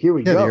JP. Here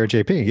we go. Yeah, the year of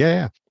JP.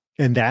 Yeah.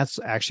 And that's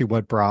actually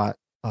what brought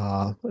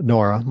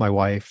Nora, my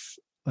wife.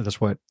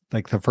 That's what,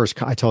 like the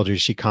first, I told you,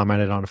 she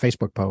commented on a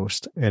Facebook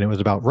post and it was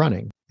about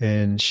running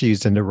and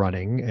she's into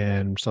running.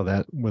 And so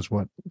that was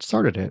what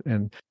started it.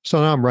 And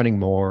so now I'm running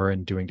more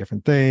and doing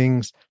different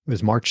things. It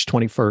was March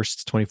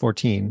 21st,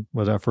 2014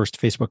 was our first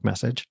Facebook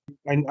message.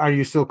 And are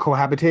you still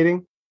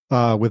cohabitating?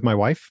 With my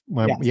wife?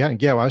 Yeah,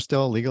 I was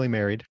still legally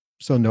married.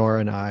 So Nora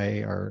and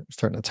I are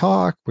starting to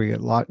talk. We get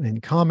a lot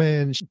in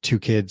common. Two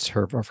kids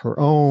of her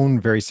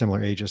own, very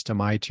similar ages to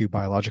my two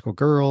biological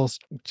girls.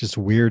 Just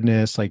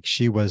weirdness. Like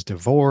she was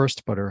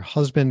divorced, but her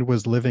husband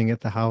was living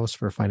at the house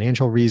for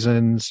financial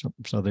reasons.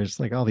 So there's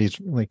like all these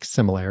like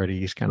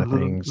similarities kind of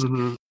things.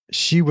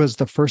 She was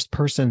the first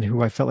person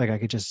who I felt like I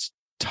could just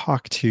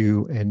talk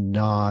to and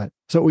not.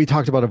 So we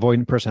talked about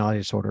avoidant personality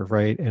disorder,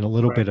 right? And a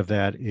little bit of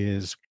that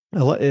is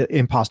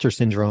imposter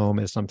syndrome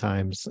is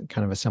sometimes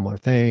kind of a similar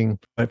thing.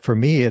 But for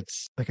me,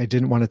 it's like I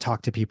didn't want to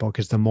talk to people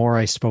because the more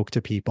I spoke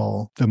to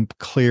people, the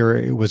clearer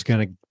it was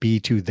going to be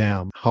to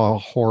them how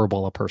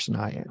horrible a person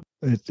I am.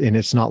 And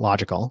it's not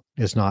logical.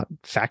 It's not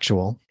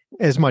factual.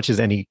 As much as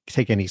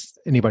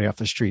anybody off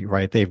the street,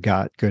 right? They've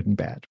got good and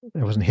bad.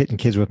 I wasn't hitting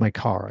kids with my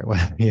car. I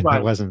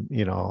wasn't,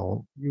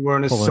 you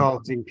weren't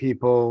assaulting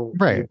people.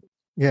 Right.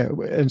 Yeah.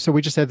 And so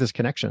we just had this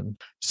connection.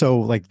 So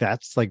like,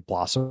 that's like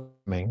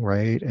blossoming,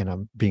 right? And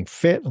I'm being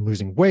fit, I'm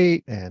losing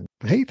weight, and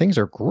hey, things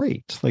are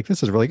great. Like,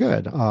 this is really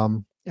good.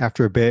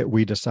 After a bit,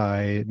 we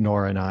decide,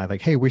 Nora and I,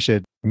 like, hey, we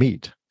should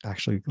meet,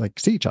 actually, like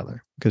see each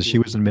other, because she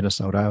was in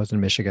Minnesota, I was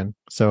in Michigan.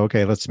 So,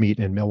 okay, let's meet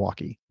in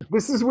Milwaukee.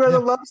 This is where the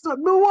love starts.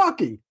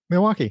 Milwaukee.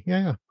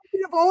 Yeah.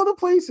 Of all the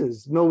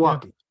places,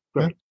 Milwaukee.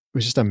 Yeah. Right. It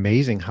was just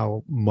amazing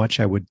how much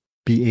I would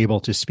be able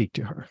to speak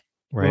to her,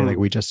 right? Like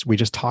we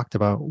just talked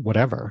about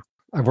whatever.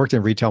 I've worked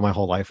in retail my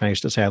whole life, and I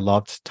used to say I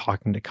loved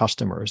talking to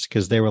customers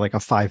because they were like a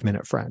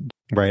 5-minute friend,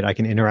 right? I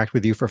can interact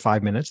with you for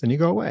 5 minutes, and you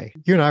go away.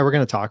 You and I were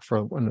going to talk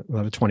for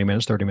another 20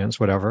 minutes, 30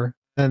 minutes, whatever.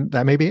 And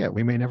that may be it.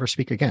 We may never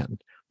speak again.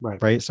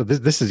 Right. So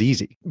this is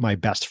easy. My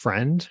best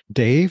friend,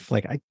 Dave,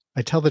 like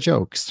I tell the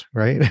jokes,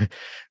 right?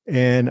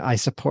 And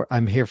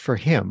I'm here for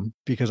him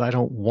because I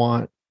don't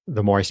want,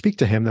 the more I speak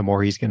to him, the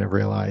more he's going to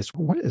realize,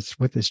 what is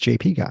with this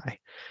JP guy?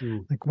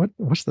 Like,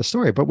 what's the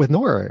story? But with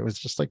Nora, it was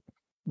just like,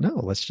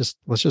 no, let's just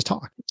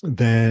talk.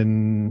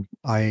 Then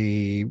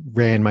I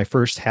ran my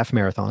first half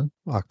marathon,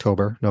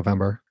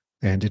 November,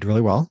 and did really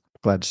well,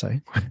 glad to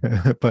say,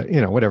 but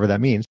whatever that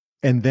means.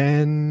 And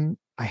then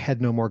I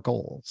had no more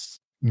goals.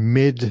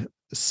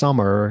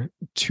 Mid-summer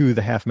to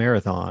the half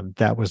marathon,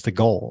 that was the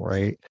goal,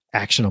 right?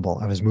 Actionable.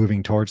 I was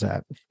moving towards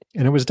that,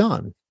 and it was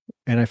done.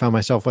 And I found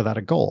myself without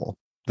a goal.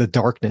 The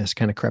darkness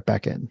kind of crept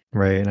back in,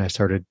 right? And I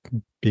started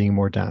being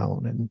more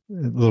down and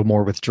a little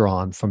more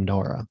withdrawn from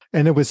Nora.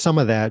 And it was some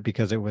of that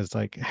because it was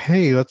like,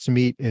 hey, let's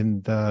meet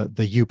in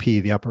the UP,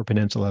 the Upper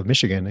Peninsula of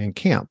Michigan, and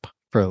camp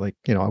for like,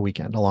 a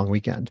long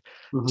weekend.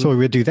 So we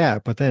would do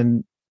that. But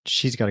then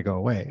she's got to go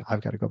away.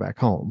 I've got to go back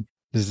home.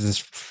 This is this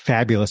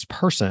fabulous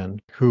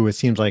person who it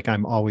seems like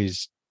I'm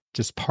always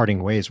just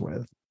parting ways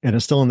with. And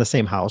it's still in the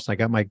same house. I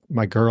got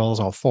my girls,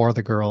 all 4 of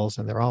the girls,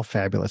 and they're all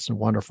fabulous and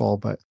wonderful,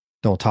 but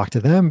don't talk to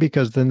them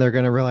because then they're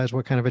going to realize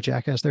what kind of a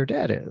jackass their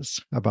dad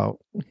is about,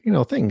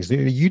 things.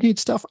 You need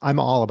stuff. I'm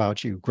all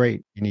about you.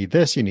 Great. You need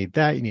this, you need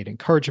that, you need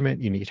encouragement,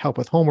 you need help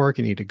with homework,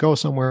 you need to go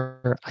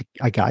somewhere.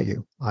 I got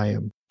you. I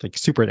am like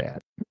super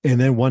dad.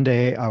 And then one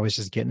day I was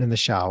just getting in the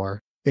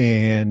shower,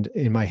 and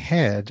in my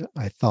head,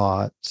 I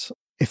thought,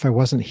 if I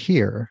wasn't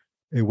here,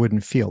 it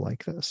wouldn't feel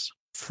like this.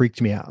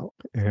 Freaked me out.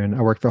 And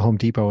I worked for Home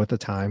Depot at the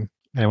time.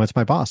 And I went to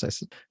my boss. I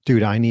said,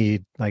 dude, I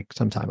need like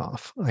some time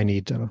off. I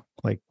need to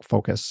like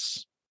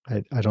focus.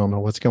 I don't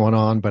know what's going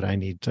on, but I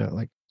need to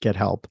like get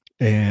help.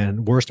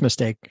 And worst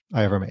mistake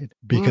I ever made,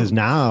 because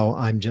now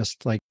I'm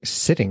just like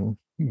sitting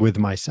with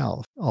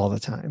myself all the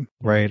time.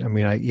 Right. I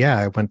mean,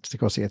 I went to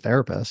go see a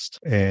therapist,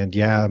 and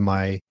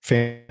my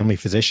family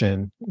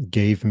physician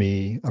gave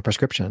me a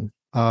prescription,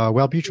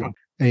 Wellbutrin.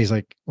 And he's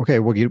like, okay,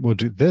 we'll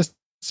do this.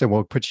 So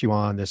we'll put you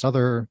on this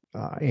other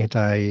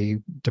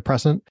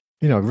antidepressant.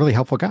 Really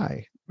helpful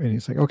guy. And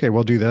he's like, okay,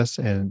 we'll do this.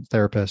 And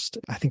therapist,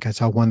 I think I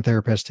saw one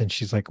therapist, and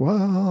she's like,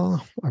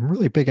 well, I'm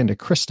really big into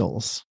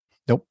crystals.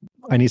 Nope,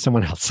 I need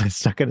someone else.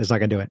 It's not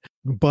gonna do it.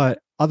 But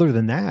other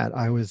than that,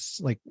 I was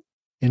like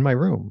in my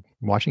room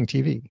watching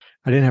TV.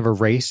 I didn't have a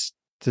race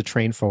to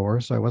train for,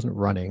 so I wasn't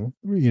running.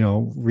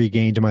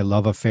 Regained my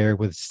love affair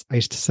with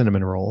iced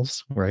cinnamon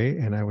rolls, right?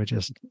 And I would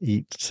just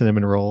eat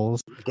cinnamon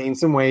rolls. Gain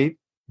some weight.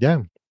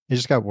 Yeah, it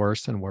just got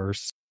worse and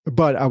worse.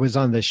 But I was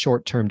on this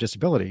short-term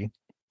disability,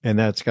 and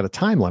that's got a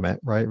time limit,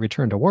 right?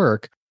 Return to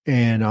work.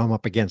 And I'm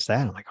up against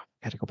that. I'm like,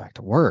 I got to go back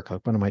to work.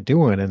 Like, what am I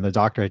doing? And the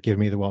doctor had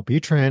given me the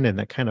Wellbutrin, and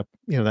that kind of,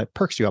 that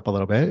perks you up a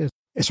little bit.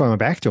 So I went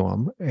back to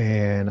him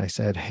and I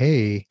said,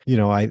 hey,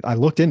 I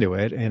looked into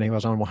it, and he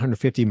was on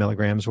 150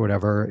 milligrams or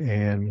whatever.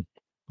 And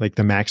like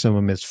the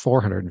maximum is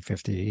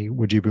 450.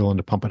 Would you be willing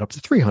to pump it up to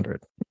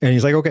 300? And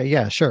he's like, okay,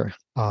 yeah, sure.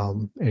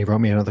 And he wrote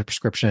me another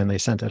prescription. They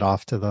sent it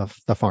off to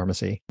the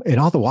pharmacy. And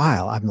all the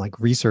while, I'm like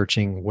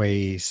researching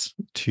ways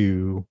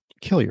to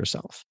kill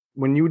yourself.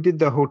 When you did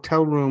the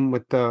hotel room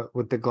with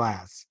the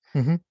glass,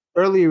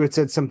 earlier it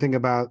said something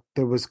about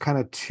there was kind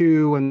of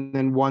 2 and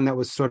then one that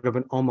was sort of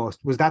an almost.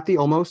 Was that the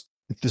almost?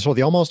 So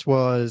the almost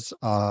was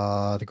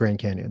the Grand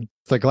Canyon.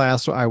 The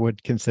glass, I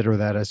would consider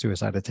that a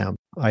suicide attempt.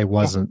 I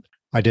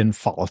didn't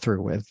follow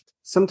through with.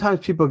 Sometimes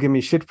people give me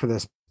shit for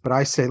this, but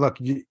I say, look,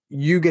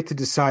 you get to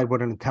decide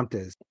what an attempt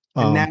is.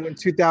 And now Um, in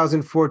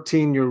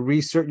 2014,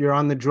 you're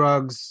on the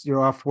drugs,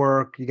 you're off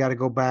work, you got to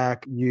go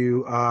back.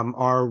 You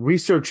are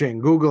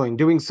researching, Googling,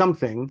 doing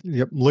something.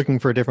 yep, looking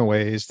for different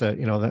ways that,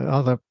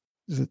 all the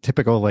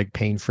typical like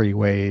pain-free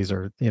ways,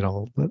 or,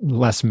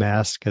 less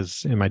mess.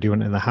 Because am I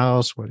doing it in the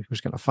house?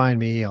 Who's going to find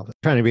me?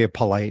 Trying to be a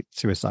polite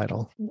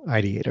suicidal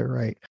ideator,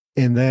 right?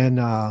 And then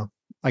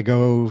I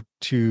go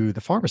to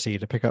the pharmacy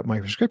to pick up my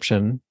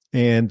prescription,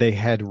 and they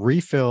had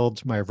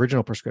refilled my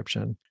original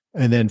prescription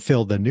and then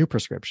filled the new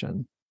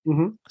prescription.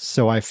 Hmm.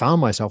 So I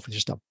found myself with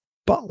just a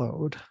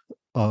buttload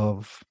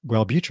of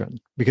Wellbutrin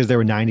because there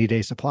were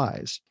 90-day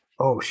supplies.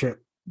 Oh shit.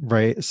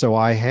 Right. So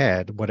I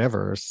had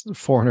whatever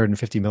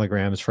 450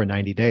 milligrams for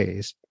 90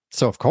 days.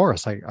 So of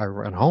course I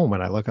run home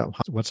and I look up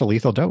what's a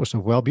lethal dose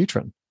of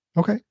Wellbutrin.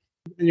 Okay.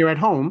 And you're at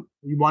home.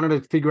 You wanted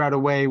to figure out a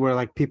way where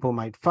like people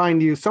might find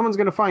you. Someone's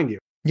going to find you.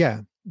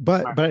 Yeah.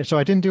 But Right. but so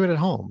I didn't do it at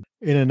home.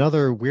 In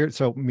another weird,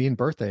 so me and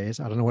birthdays,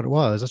 I don't know what it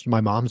was. This is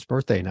my mom's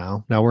birthday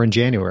now. Now we're in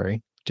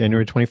January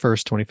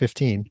 21st,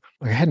 2015.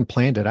 I hadn't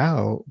planned it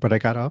out, but I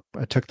got up,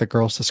 I took the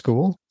girls to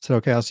school, said,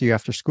 okay, I'll see you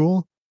after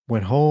school.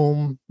 Went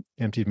home,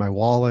 emptied my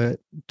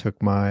wallet,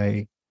 took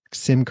my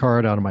SIM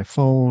card out of my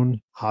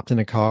phone, hopped in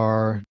a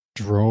car,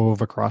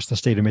 drove across the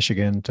state of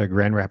Michigan to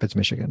Grand Rapids,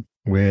 Michigan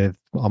with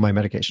all my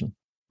medication.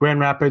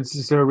 Grand Rapids,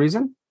 is there a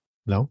reason?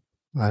 No,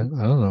 I don't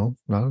know.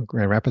 No,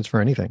 Grand Rapids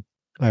for anything.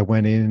 I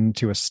went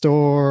into a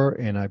store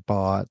and I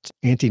bought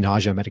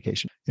anti-nausea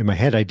medication. In my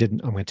head, I'm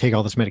going to take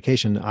all this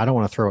medication. I don't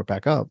want to throw it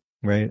back up,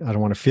 right? I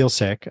don't want to feel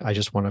sick. I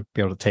just want to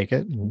be able to take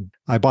it. And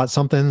I bought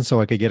something so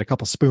I could get a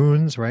couple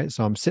spoons, right?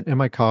 So I'm sitting in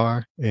my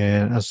car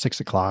and it's 6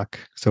 o'clock.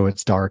 So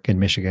it's dark in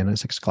Michigan at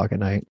 6 o'clock at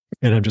night.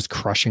 And I'm just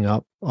crushing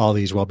up all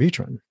these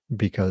Wellbutrin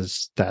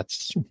because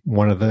that's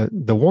one of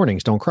the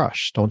warnings. Don't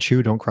crush, don't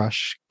chew, don't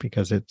crush,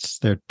 because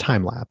they're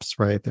time lapse,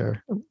 right?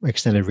 They're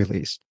extended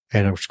release.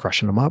 And I was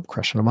crushing them up,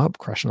 crushing them up,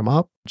 crushing them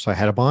up. So I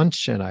had a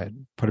bunch and I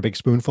put a big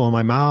spoonful in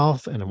my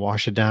mouth and I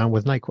washed it down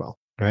with NyQuil,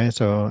 right?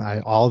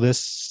 So all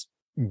this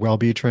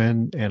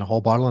Wellbutrin and a whole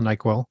bottle of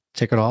NyQuil,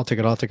 take it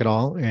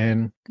all.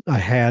 And I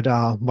had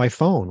my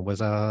phone was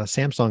a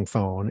Samsung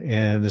phone.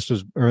 And this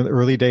was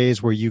early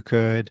days where you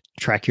could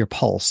track your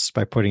pulse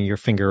by putting your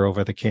finger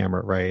over the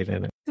camera, right?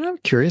 And I'm a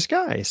curious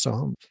guy.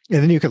 So,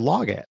 and then you could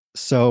log it.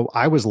 So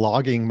I was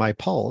logging my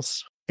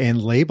pulse and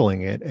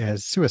labeling it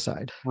as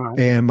suicide. Right.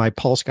 And my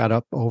pulse got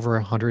up over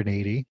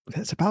 180.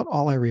 That's about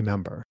all I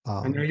remember.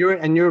 And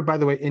you're by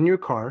the way in your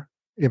car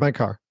In my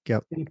car.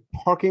 Yep. in a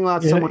parking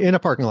lot In, somewhere. in a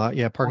parking lot.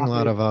 Yeah. Parking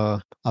lot of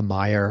a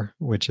Meijer,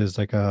 which is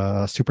like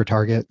a super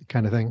Target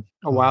kind of thing.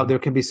 Oh wow, there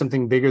can be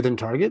something bigger than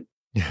Target.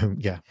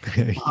 Yeah.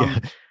 Yeah.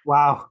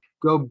 Wow,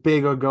 go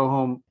big or go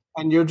home.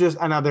 And you're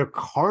are there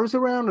cars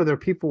around? Are there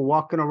people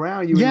walking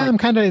around? Yeah. I'm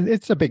kind of,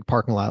 it's a big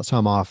parking lot. So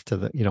I'm off to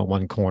the,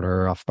 one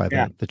corner off by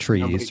the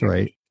trees.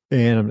 Right.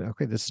 And I'm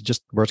okay, this is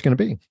just where it's going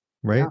to be.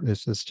 Right. Yeah.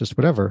 This is just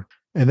whatever.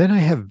 And then I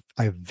have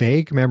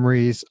vague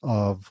memories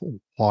of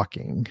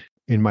walking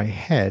in my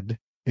head.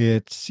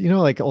 It's,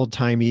 like old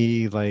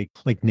timey, like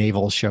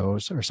naval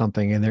shows or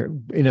something. And they're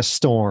in a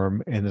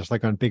storm and there's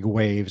like on big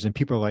waves and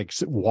people are like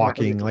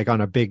walking like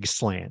on a big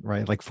slant,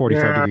 right? Like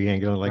 45-degree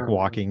angle, like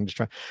walking.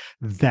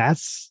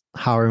 That's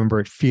how I remember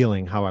it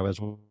feeling, how I was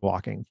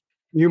walking.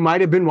 You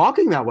might have been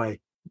walking that way.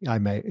 I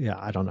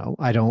don't know.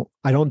 I don't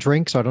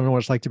drink, so I don't know what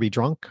it's like to be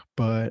drunk,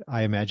 but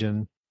I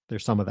imagine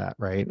there's some of that,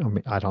 right? I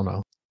mean, I don't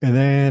know. And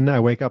then I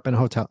wake up in a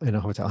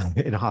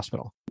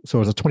hospital. So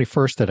it was the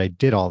 21st that I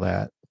did all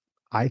that.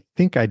 I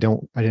think I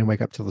didn't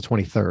wake up till the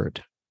 23rd,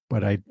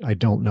 but I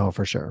don't know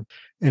for sure.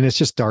 And it's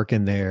just dark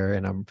in there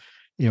and I'm,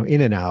 in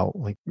and out,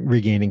 like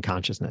regaining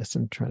consciousness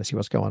and trying to see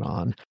what's going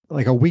on.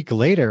 Like a week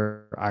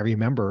later, I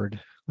remembered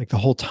like the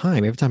whole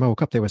time, every time I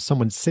woke up, there was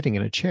someone sitting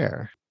in a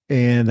chair.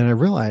 And then I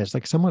realized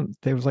like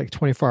there was like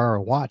 24-hour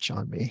watch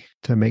on me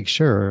to make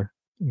sure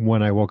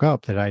when I woke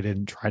up that I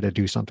didn't try to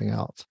do something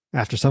else.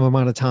 After some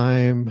amount of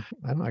time,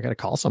 I don't know, I got to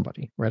call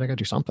somebody, right? I got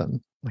to do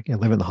something. Like I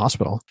live in the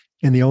hospital.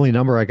 And the only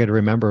number I could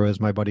remember was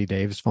my buddy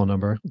Dave's phone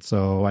number.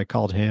 So I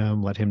called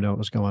him, let him know what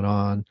was going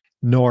on.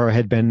 Nora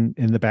had been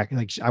in the back,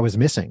 like I was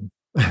missing.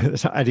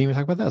 So I didn't even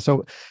talk about that.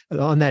 So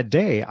on that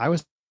day, I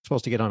was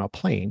supposed to get on a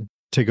plane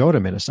to go to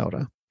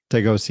Minnesota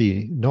to go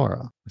see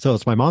Nora. So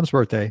it's my mom's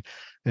birthday.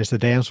 And it's the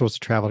day I'm supposed to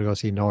travel to go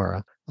see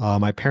Nora.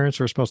 My parents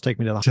were supposed to take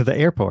me to the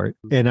airport,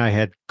 and I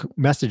had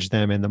messaged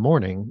them in the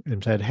morning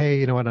and said, "Hey,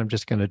 you know what? I'm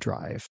just going to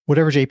drive.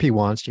 Whatever JP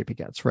wants, JP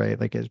gets. Right?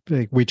 Like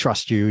we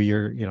trust you.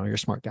 You're a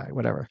smart guy.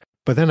 Whatever."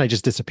 But then I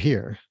just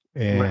disappear,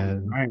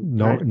 and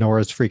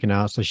Nora's freaking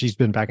out. So she's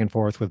been back and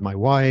forth with my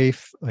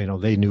wife.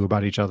 They knew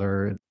about each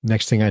other.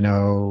 Next thing I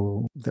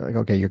know, they're like,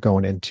 "Okay, you're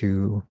going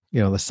into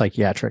the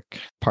psychiatric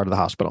part of the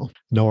hospital."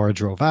 Nora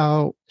drove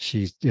out.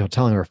 She's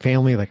telling her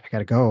family like, "I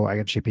gotta go.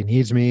 JP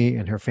needs me,"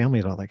 and her family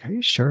is all like, "Are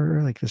you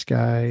sure? Like this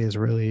guy is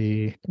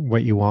really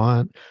what you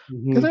want?"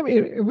 Because I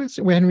mean,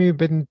 we hadn't even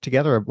been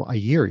together a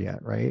year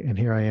yet, right? And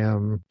here I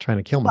am trying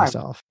to kill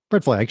myself.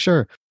 Red flag,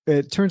 sure.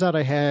 It turns out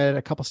I had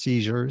a couple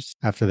seizures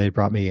after they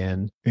brought me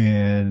in.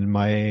 And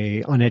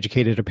my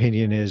uneducated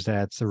opinion is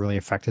that's really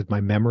affected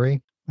my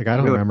memory. Like, I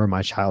don't Really? remember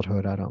my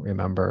childhood. I don't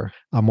remember.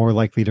 I'm more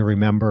likely to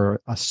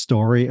remember a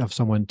story of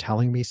someone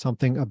telling me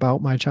something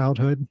about my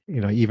childhood,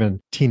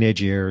 even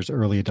teenage years,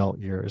 early adult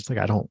years. Like,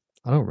 I don't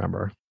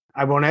remember.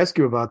 I won't ask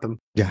you about them.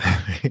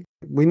 Yeah.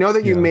 We know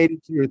that you Yeah. made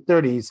it to your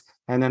 30s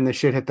and then the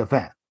shit hit the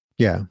fan.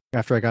 Yeah.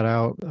 After I got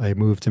out, I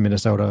moved to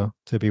Minnesota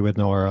to be with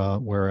Nora,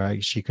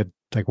 where she could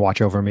like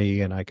watch over me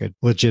and I could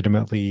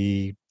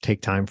legitimately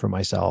take time for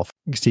myself,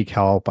 seek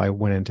help. I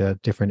went into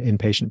different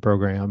inpatient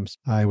programs.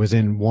 I was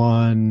in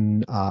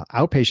one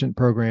outpatient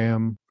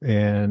program.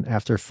 And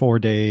after 4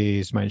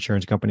 days, my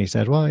insurance company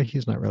said, well,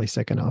 he's not really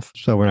sick enough.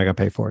 So we're not going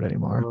to pay for it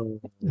anymore.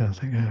 I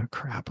was like, oh,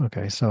 crap.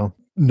 Okay. So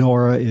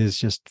Nora is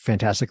just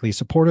fantastically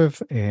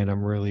supportive, and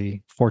I'm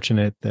really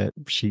fortunate that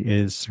she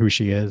is who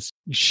she is.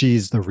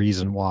 She's the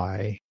reason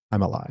why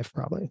I'm alive,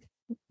 probably,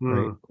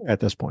 right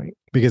at this point,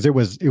 because it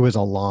was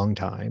a long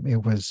time.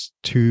 It was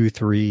 2,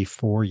 3,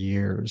 4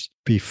 years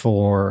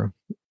before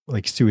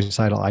like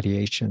suicidal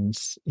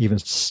ideations even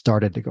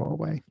started to go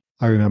away.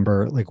 I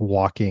remember like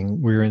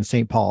walking. We were in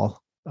St.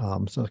 Paul,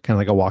 so kind of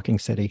like a walking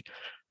city.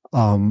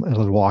 I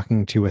was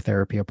walking to a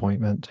therapy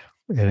appointment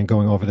and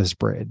going over this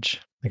bridge.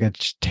 I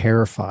got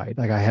terrified.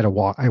 Like, I had to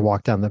walk. I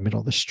walked down the middle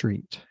of the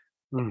street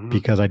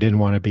because I didn't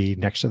want to be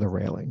next to the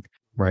railing.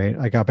 Right.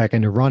 I got back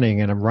into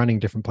running, and I'm running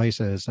different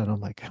places, and I'm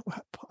like,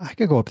 I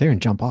could go up there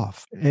and jump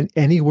off. And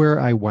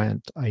anywhere I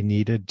went, I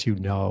needed to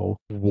know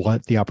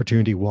what the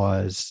opportunity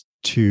was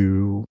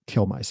to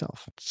kill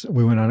myself. So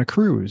we went on a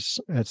cruise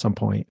at some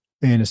point,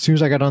 and as soon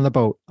as I got on the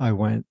boat, I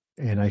went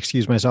and I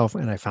excused myself,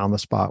 and I found the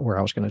spot where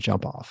I was going to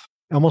jump off.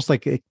 Almost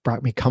like it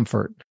brought me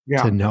comfort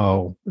to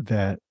know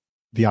that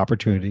the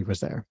opportunity was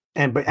there.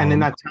 And in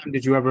that time,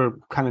 did you ever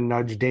kind of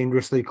nudge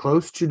dangerously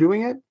close to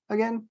doing it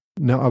again?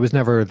 No, I was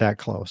never that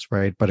close,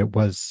 right? But it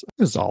was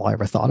all I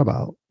ever thought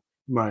about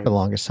for the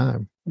longest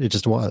time. It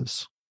just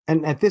was.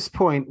 And at this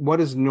point, what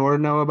does Nora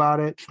know about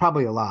it?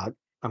 Probably a lot,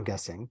 I'm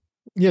guessing.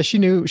 Yeah, she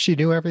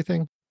knew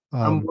everything.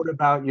 What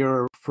about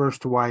your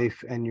first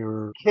wife and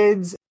your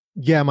kids?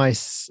 Yeah, my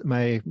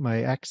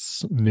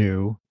ex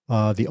knew.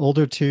 The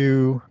older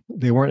two,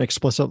 they weren't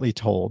explicitly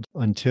told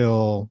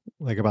until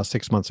like about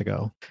 6 months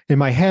ago. In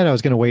my head, I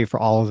was going to wait for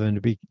all of them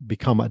to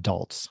become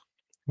adults,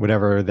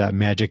 whatever that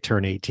magic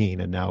turn 18,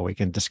 and now we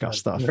can discuss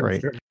stuff,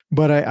 right? Sure.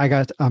 But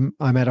I'm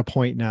at a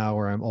point now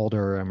where I'm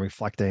older. I'm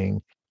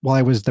reflecting. While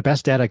I was the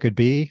best dad I could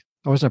be,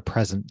 I wasn't a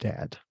present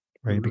dad,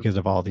 right? Because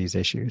of all these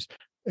issues.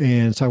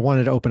 And so I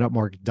wanted to open up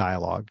more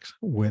dialogues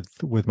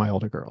with my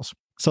older girls.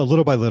 So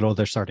little by little,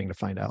 they're starting to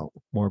find out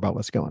more about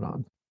what's going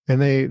on. And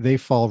they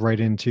fall right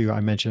into, I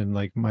mentioned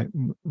like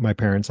my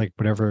parents, like,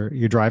 whatever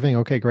you're driving,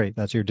 okay, great.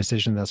 That's your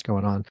decision. That's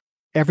going on.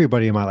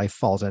 Everybody in my life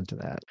falls into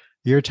that.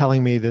 You're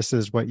telling me this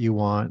is what you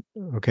want.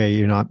 Okay,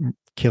 you're not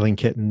killing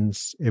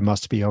kittens. It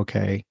must be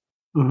okay.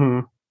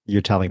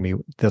 You're telling me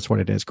that's what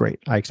it is. Great.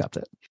 I accept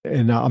it.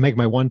 And I'll make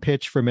my one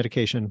pitch for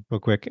medication real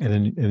quick,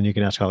 and then you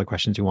can ask all the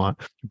questions you want.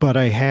 But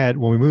when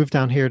we moved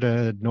down here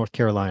to North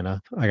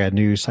Carolina, I got a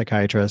new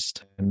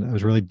psychiatrist, and I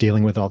was really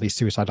dealing with all these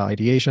suicidal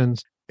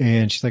ideations.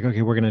 And she's like,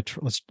 okay, we're going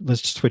to,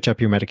 let's switch up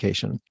your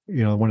medication.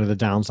 One of the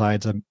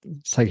downsides of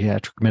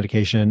psychiatric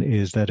medication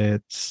is that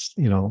it's,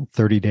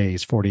 30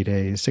 days, 40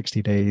 days,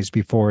 60 days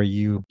before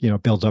you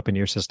builds up in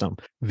your system.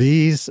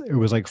 It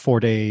was like 4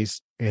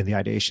 days and the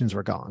ideations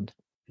were gone.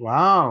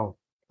 Wow.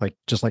 Like,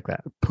 just like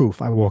that.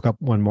 Poof. I woke up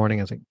one morning.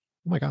 I was like,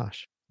 oh my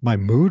gosh, my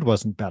mood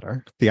wasn't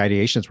better. The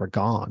ideations were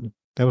gone.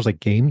 That was like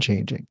game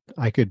changing.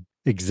 I could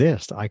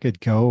exist. I could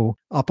go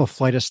up a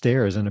flight of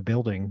stairs in a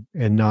building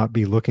and not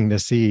be looking to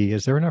see,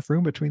 is there enough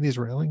room between these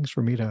railings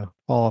for me to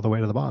fall all the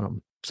way to the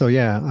bottom? So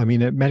yeah, I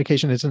mean,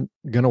 medication isn't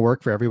going to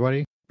work for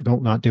everybody.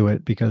 Don't not do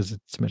it because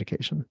it's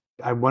medication.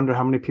 I wonder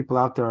how many people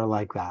out there are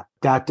like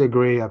that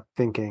degree of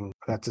thinking,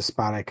 that's a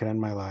spot I could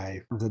end my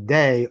life. The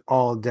day,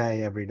 all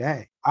day, every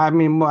day. I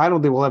mean, I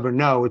don't think we'll ever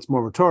know. It's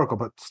more rhetorical,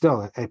 but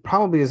still, it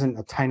probably isn't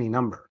a tiny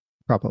number.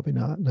 Probably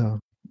not, no.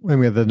 I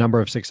mean, the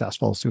number of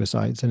successful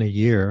suicides in a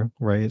year,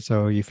 right?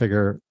 So you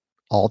figure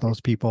all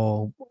those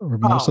people, or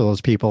most of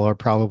those people, are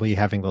probably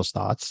having those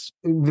thoughts.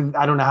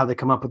 I don't know how they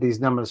come up with these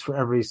numbers. For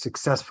every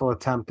successful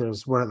attempt,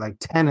 there's like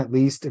 10 at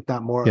least, if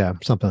not more. Yeah,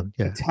 something.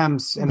 Yeah.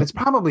 Attempts, and it's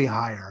probably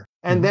higher.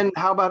 And then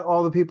how about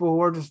all the people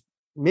who are just,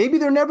 maybe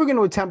they're never going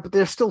to attempt, but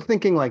they're still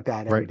thinking like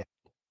that every day.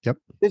 Yep.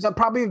 There's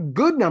probably a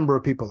good number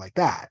of people like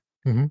that.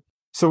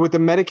 So with the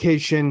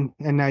medication,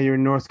 and now you're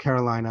in North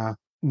Carolina,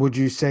 would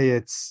you say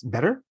it's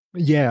better?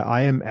 Yeah,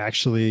 I am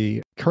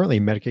actually currently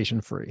medication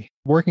free,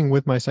 working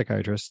with my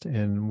psychiatrist,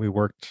 and we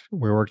worked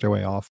our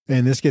way off.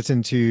 And this gets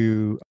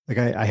into like,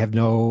 I have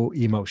no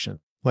emotion.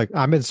 Like,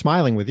 I've been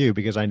smiling with you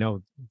because I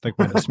know like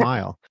when to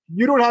smile.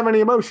 You don't have any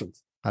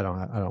emotions. I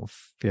don't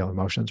feel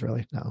emotions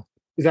really. No.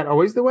 Is that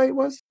always the way it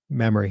was?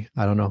 Memory.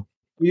 I don't know.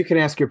 You can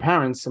ask your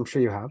parents. I'm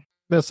sure you have.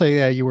 They'll say,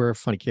 yeah, you were a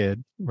funny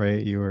kid,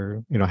 right? You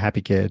were,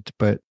 happy kid,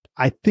 but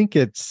I think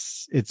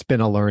it's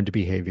been a learned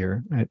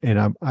behavior,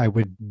 and I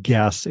would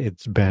guess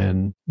it's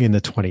been in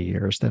the 20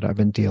 years that I've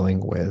been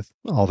dealing with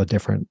all the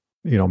different,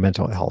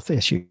 mental health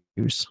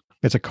issues.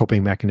 It's a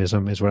coping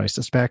mechanism is what I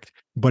suspect,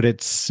 but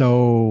it's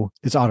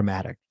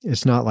automatic.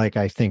 It's not like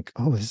I think,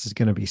 oh, this is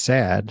going to be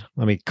sad.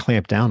 Let me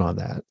clamp down on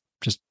that.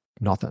 Just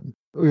nothing.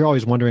 We're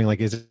always wondering, like,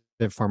 is it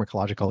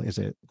pharmacological? Is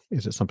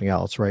it something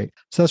else? Right.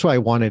 So that's why I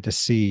wanted to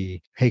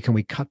see, hey, can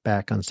we cut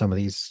back on some of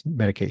these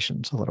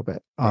medications a little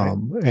bit? Right.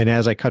 And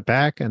as I cut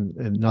back and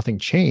nothing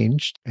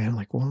changed, and I'm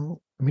like,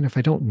 well, I mean, if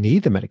I don't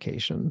need the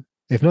medication,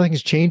 if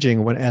nothing's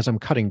changing as I'm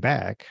cutting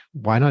back,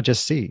 why not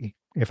just see?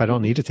 If I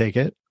don't need to take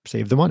it,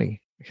 save the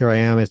money. Here I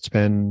am. It's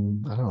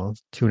been, I don't know,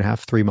 2.5,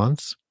 3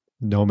 months,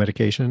 no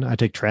medication. I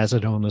take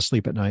trazodone to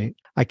sleep at night.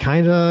 I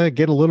kind of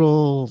get a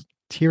little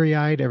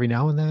teary-eyed every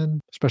now and then,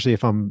 especially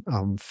if I'm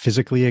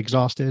physically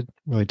exhausted,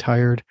 really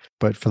tired.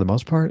 But for the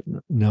most part,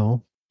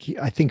 no.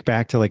 I think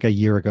back to like a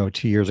year ago,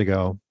 2 years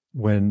ago,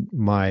 when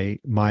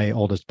my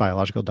oldest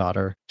biological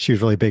daughter, she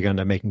was really big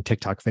into making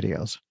TikTok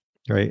videos,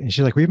 right? And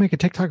she's like, will you make a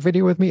TikTok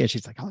video with me? And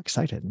she's like, all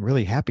excited and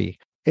really happy.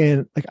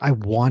 And like, I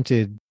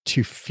wanted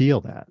to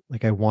feel that.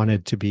 Like, I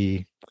wanted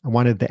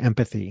the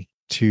empathy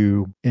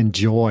to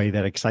enjoy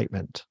that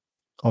excitement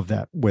of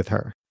that with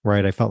her,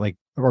 right? I felt like,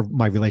 or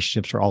my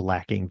relationships were all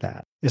lacking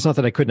that. It's not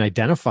that I couldn't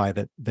identify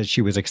that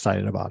she was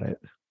excited about it.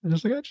 I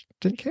was like, I just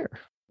didn't care.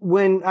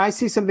 When I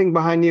see something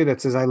behind you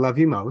that says, I love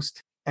you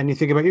most, and you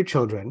think about your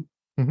children,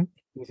 Mhm.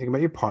 you think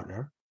about your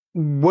partner,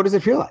 what does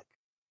it feel like?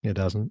 It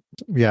doesn't.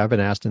 Yeah, I've been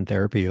asked in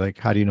therapy, like,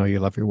 how do you know you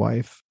love your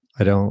wife?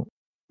 I don't.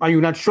 Are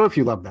you not sure if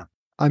you love them?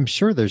 I'm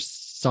sure there's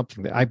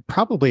something that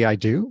I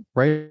do,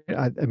 right?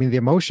 I mean, the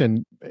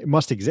emotion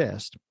must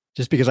exist.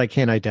 Just because I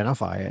can't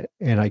identify it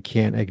and I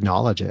can't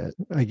acknowledge it.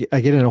 I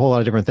get in a whole lot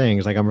of different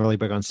things. Like, I'm really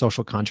big on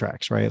social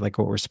contracts, right? Like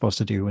what we're supposed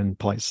to do in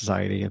polite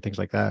society and things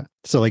like that.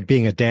 So like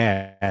being a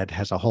dad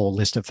has a whole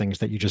list of things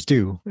that you just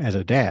do as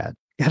a dad.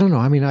 I don't know.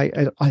 I mean,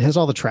 it has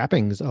all the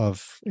trappings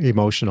of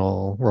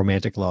emotional,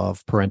 romantic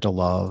love, parental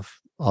love,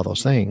 all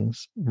those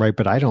things, right?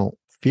 But I don't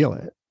feel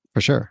it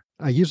for sure.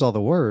 I use all the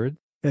words.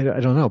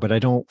 I don't know, but I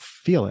don't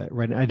feel it,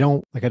 right? I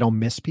don't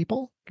miss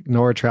people.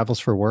 Nora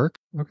travels for work.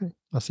 Okay,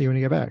 I'll see you when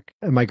you get back.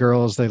 And my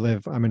girls,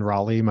 I'm in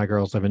Raleigh. My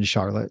girls live in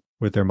Charlotte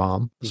with their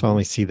mom. So I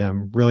only see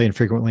them really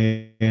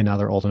infrequently. And now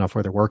they're old enough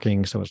where they're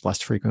working. So it's less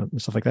frequent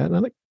and stuff like that. And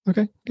I'm like,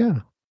 okay,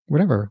 yeah,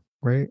 whatever,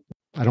 right?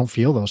 I don't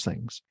feel those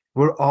things.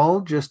 We're all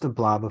just a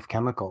blob of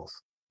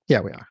chemicals. Yeah,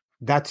 we are.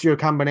 That's your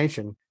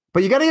combination.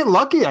 But you got to get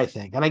lucky, I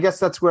think. And I guess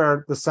that's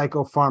where the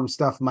psychopharm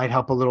stuff might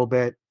help a little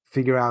bit.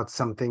 Figure out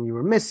something you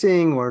were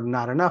missing or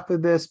not enough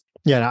of this.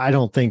 Yeah, I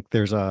don't think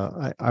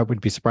I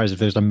would be surprised if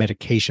there's a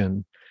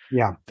medication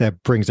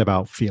that brings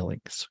about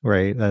feelings,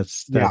 right?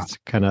 That's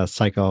kind of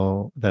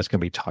psycho. That's going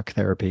to be talk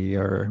therapy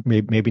or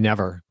maybe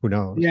never. Who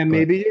knows? Yeah,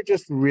 maybe you're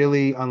just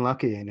really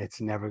unlucky and it's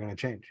never going to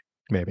change.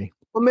 Maybe.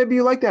 Well, maybe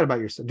you like that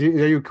about yourself. Are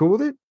you cool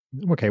with it?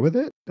 I'm okay with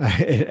it.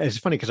 It's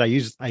funny because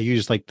I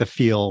use like the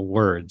feel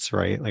words,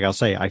 right? Like I'll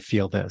say, I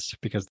feel this,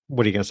 because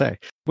what are you going to say?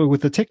 But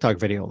with the TikTok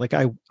video, like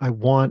I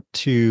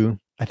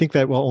think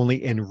that will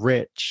only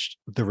enrich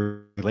the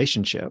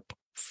relationship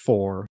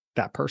for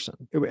that person.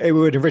 It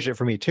would enrich it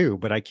for me too,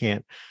 but I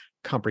can't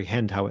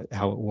comprehend how it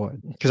would,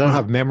 because I don't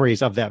have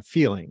memories of that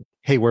feeling.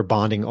 Hey, we're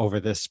bonding over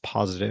this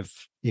positive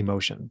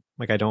emotion.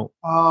 Like I don't.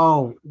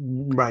 Oh,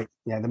 right.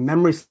 Yeah. The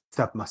memory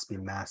stuff must be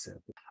massive.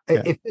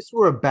 Yeah. If this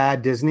were a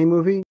bad Disney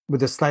movie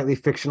with a slightly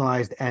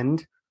fictionalized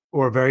end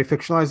or a very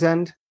fictionalized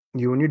end,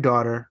 you and your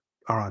daughter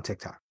are on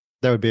TikTok.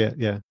 That would be it.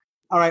 Yeah.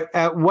 All right.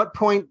 At what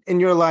point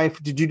in your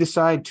life did you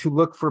decide to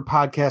look for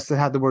podcasts that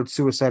had the word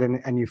suicide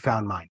and you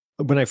found mine?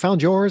 When I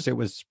found yours, it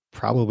was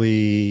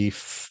probably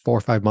 4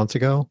 or 5 months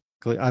ago.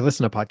 I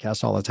listen to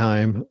podcasts all the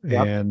time,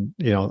 and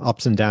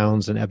ups and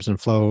downs and ebbs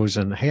and flows.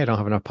 And hey, I don't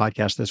have enough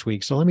podcasts this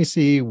week, so let me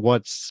see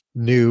what's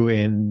new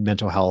in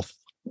mental health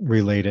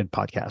related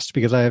podcasts,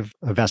 because I have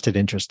a vested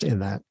interest in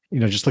that.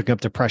 Just looking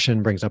up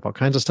depression brings up all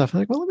kinds of stuff. I'm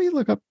like, well, let me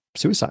look up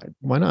suicide.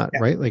 Why not? Yeah.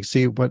 Right? Like,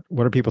 see what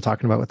are people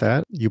talking about with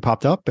that? You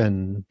popped up,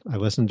 and I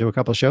listened to a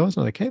couple of shows.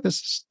 And I'm like, hey,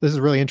 this is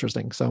really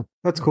interesting. So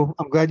that's cool.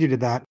 I'm glad you did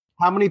that.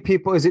 How many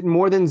people, is it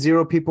more than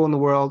 0 people in the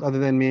world, other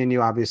than me and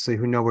you, obviously,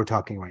 who know we're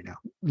talking right now?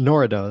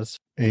 Nora does.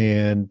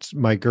 And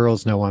my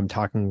girls know I'm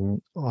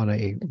talking on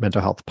a mental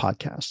health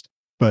podcast,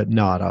 but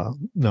not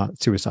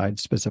suicide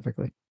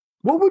specifically.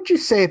 What would you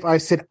say if I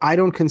said, I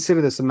don't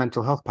consider this a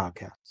mental health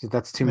podcast? So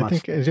that's too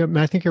much.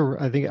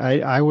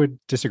 I would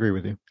disagree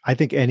with you. I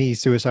think any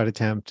suicide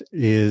attempt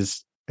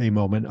is a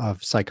moment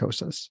of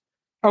psychosis.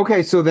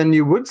 Okay. So then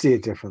you would see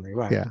it differently,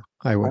 right? Yeah,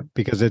 I would,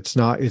 because it's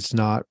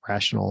not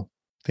rational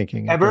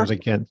thinking. Ever? I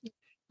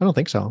don't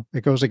think so.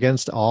 It goes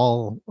against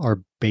all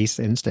our base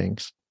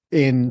instincts.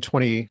 In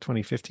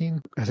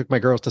 2015, I took my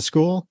girls to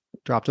school,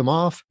 dropped them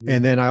off.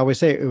 And then I always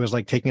say it was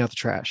like taking out the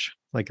trash.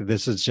 Like,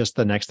 this is just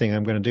the next thing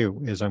I'm going to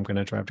do is I'm going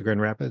to drive to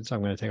Grand Rapids.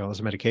 I'm going to take all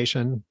this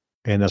medication,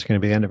 and that's going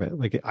to be the end of it.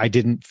 Like, I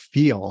didn't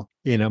feel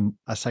in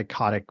a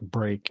psychotic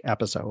break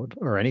episode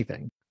or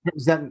anything.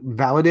 Is that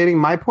validating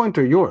my point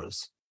or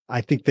yours?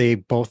 I think they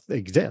both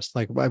exist.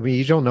 Like, I mean,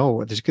 you don't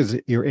know, just because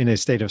you're in a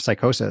state of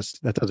psychosis,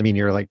 that doesn't mean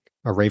you're like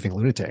a raving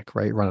lunatic,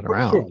 right? Running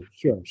around.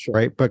 Sure.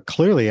 Right. But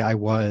clearly I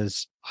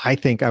was I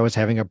think I was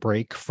having a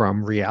break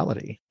from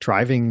reality.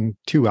 Driving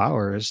 2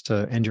 hours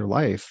to end your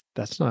life,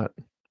 that's not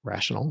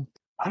rational.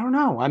 I don't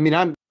know. I mean,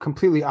 I'm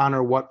completely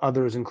honor what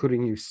others,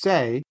 including you,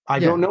 say. I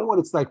Yeah. don't know what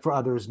it's like for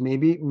others.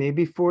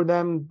 Maybe for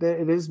them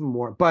it is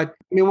more. But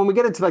I mean, when we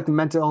get into like the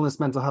mental illness,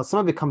 mental health, some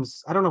of it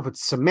comes, I don't know if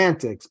it's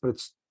semantics, but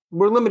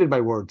we're limited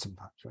by words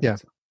sometimes. Right? Yeah.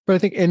 So, but I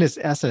think in its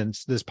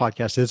essence, this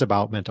podcast is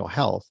about mental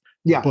health.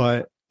 yeah.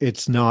 But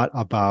it's not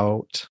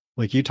about,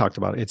 like you talked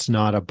about, it's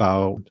not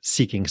about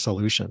seeking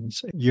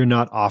solutions. You're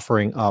not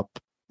offering up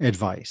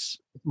advice.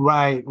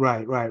 Right.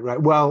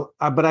 Well,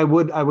 but I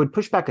would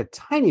push back a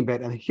tiny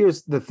bit. And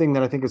here's the thing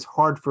that I think is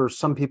hard for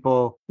some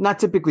people, not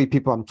typically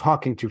people I'm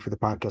talking to for the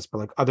podcast, but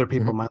like other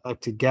people might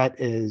like to get,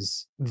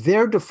 is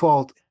their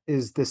default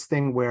is this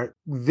thing where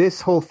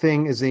this whole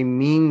thing is a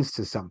means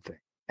to something.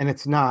 And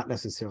it's not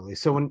necessarily.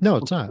 So when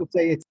it's not. people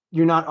say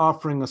you're not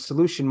offering a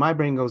solution, my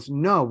brain goes,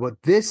 no, but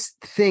this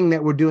thing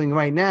that we're doing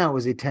right now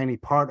is a tiny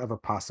part of a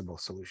possible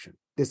solution.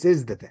 This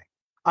is the thing.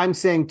 I'm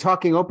saying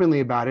talking openly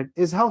about it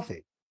is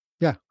healthy.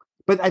 Yeah.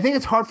 But I think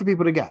it's hard for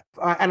people to get.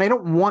 And I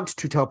don't want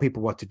to tell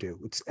people what to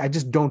do. I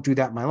just don't do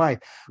that in my life.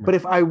 Right. But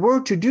if I were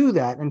to do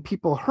that and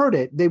people heard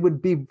it, they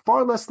would be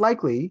far less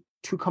likely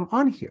to come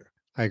on here.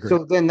 I agree.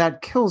 So then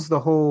that kills the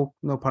whole,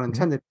 no pun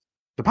intended,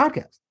 the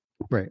podcast.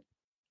 Right.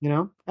 You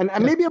know, and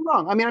maybe I'm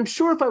wrong. I mean, I'm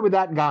sure if I were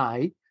that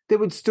guy, there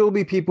would still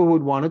be people who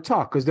would want to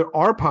talk, because there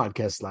are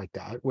podcasts like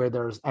that where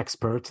there's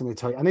experts and they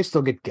tell you, and they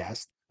still get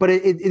guests, but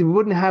it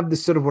wouldn't have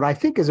this sort of what I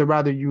think is a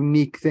rather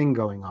unique thing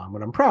going on,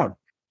 but I'm proud.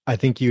 I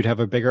think you'd have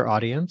a bigger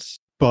audience,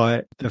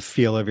 but the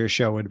feel of your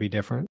show would be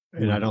different.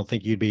 And I don't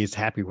think you'd be as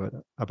happy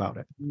about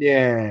it.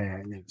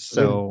 Yeah.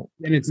 So,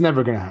 and it's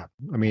never going to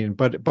happen. I mean,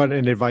 but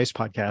an advice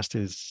podcast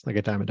is like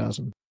a dime a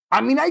dozen. I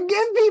mean, I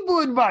give people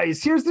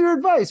advice. Here's their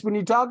advice. When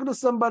you're talking to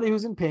somebody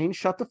who's in pain,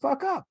 shut the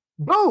fuck up.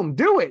 Boom,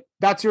 do it.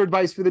 That's your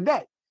advice for the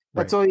day.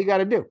 That's all you got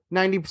to do.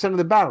 90% of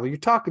the battle, you're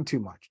talking too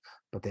much.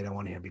 But they don't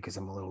want to hear because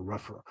I'm a little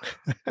rough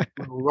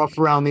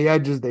around the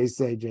edges, they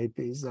say,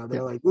 JP. So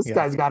they're like, this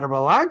guy's got to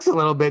relax a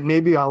little bit.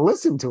 Maybe I'll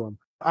listen to him.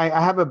 I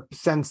have a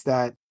sense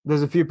that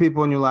there's a few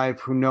people in your life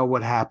who know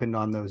what happened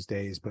on those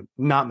days, but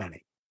not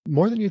many.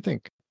 More than you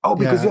think. Oh,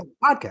 because you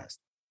have a podcast.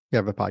 You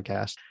have a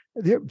podcast.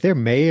 There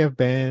may have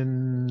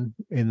been,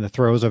 in the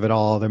throes of it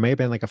all, there may have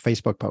been like a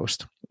Facebook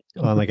post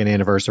on like an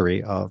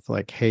anniversary of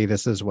like, hey,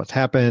 this is what's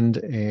happened.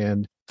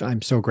 And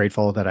I'm so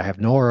grateful that I have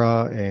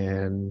Nora,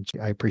 and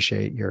I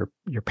appreciate your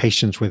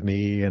patience with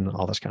me and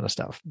all this kind of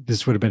stuff.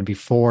 This would have been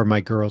before my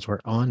girls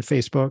were on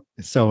Facebook.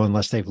 So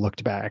unless they've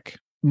looked back,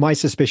 my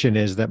suspicion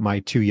is that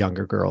my two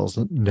younger girls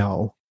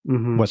know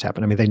what's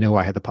happened. I mean, they know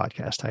I had the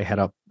podcast. I had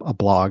a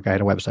blog. I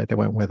had a website that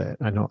went with it.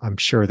 I'm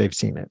sure they've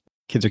seen it.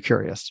 Kids are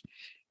curious.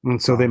 And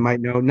so they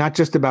might know not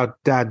just about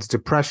dad's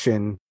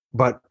depression,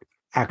 but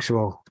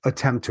actual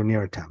attempt or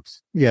near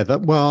attempts. Yeah.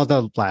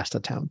 The last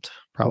attempt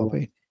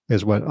probably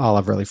is what all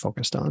I've really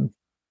focused on.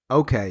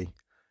 Okay.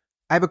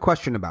 I have a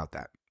question about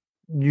that.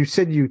 You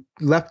said you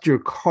left your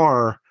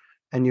car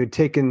and you had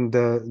taken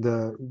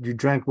you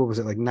drank, what was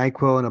it, like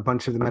NyQuil and a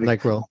bunch of the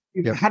NyQuil.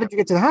 Yep. How did you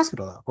get to the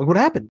hospital though? What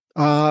happened?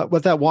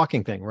 With that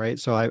walking thing, right?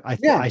 So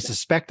I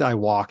suspect I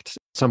walked.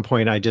 At some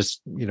point I just,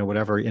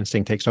 whatever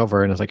instinct takes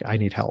over, and it's like, I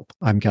need help.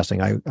 I'm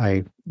guessing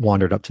I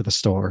wandered up to the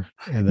store,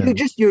 and then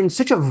you're in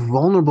such a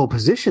vulnerable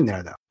position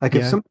there though. Like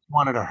if somebody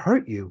wanted to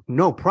hurt you,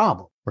 no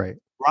problem. Right.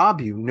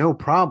 Rob you, no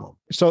problem.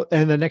 So,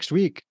 and the next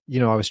week,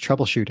 I was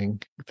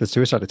troubleshooting the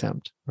suicide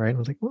attempt, right? I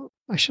was like, well,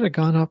 I should have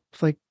gone up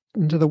like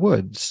into the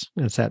woods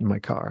and sat in my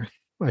car.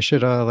 I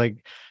should have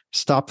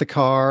stopped the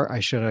car. I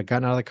should have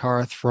gotten out of the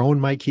car, thrown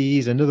my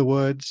keys into the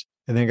woods,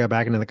 and then got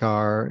back into the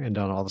car and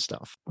done all the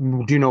stuff.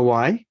 Do you know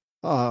why?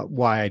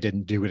 Why I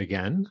didn't do it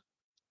again?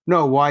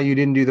 No, why you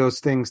didn't do those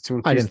things to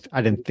increase?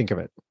 I didn't think of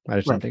it. I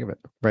just didn't think of it.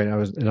 Right.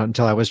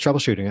 Until I was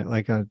troubleshooting it.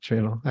 Like, I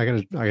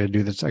gotta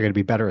do this. I gotta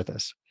be better at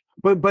this.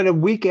 But a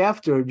week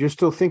after, you're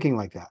still thinking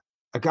like that.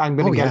 Like, I'm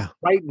going to get it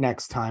right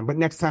next time, but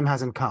next time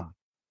hasn't come.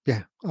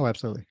 Yeah. Oh,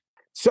 absolutely.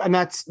 So, and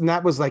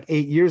that was like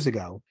 8 years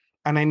ago.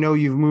 And I know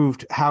you've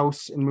moved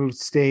house and moved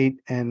state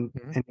and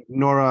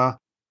Nora,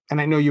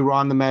 and I know you were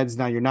on the meds.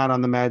 Now you're not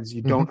on the meds.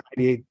 You don't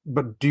ideate,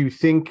 but do you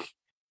think,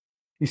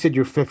 you said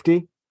you're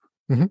 50?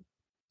 Mm-hmm.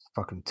 It's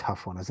a fucking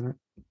tough one, isn't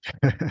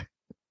it?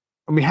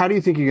 I mean, how do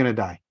you think you're going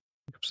to die?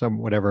 Some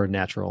whatever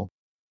natural.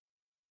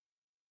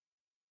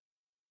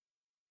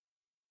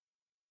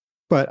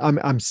 But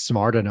I'm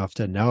smart enough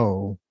to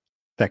know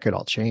that could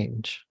all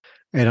change.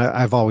 And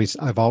I've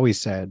always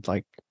said,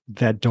 like,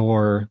 that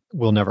door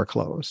will never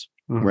close,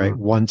 right?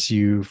 Once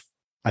you've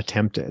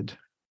attempted,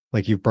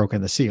 like, you've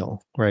broken the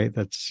seal, right?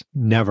 That's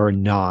never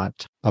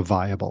not a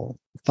viable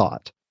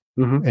thought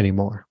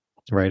anymore,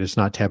 right? It's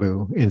not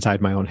taboo inside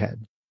my own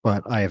head,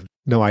 but I have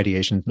no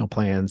ideations, no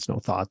plans, no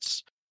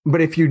thoughts. But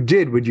if you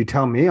did, would you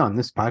tell me on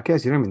this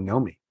podcast? You don't even know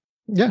me.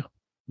 Yeah.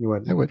 You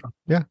would. I would.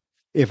 Yeah.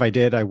 If I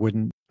did, I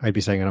wouldn't. I'd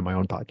be saying it on my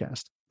own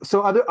podcast. So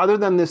other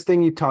than this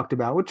thing you talked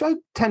about, which I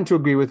tend to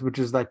agree with, which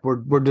is like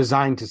we're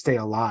designed to stay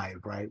alive,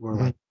 right? We're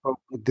like, oh,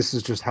 this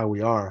is just how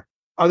we are.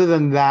 Other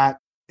than that,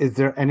 is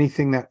there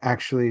anything that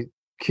actually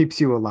keeps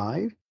you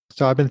alive?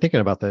 So I've been thinking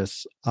about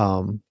this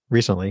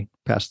recently,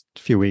 past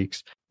few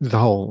weeks, the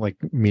whole like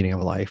meaning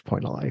of life,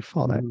 point of life,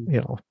 all that,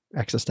 Mhm.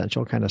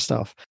 existential kind of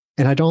stuff.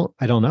 And I don't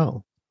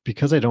know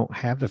because I don't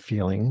have the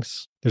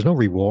feelings. There's no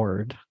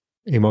reward,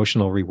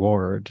 emotional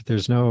reward.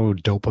 There's no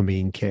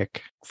dopamine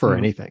kick for Mhm.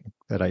 anything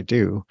that I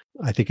do.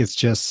 I think it's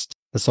just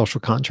the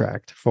social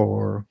contract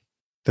for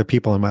the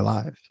people in my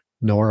life,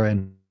 Nora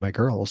and my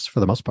girls for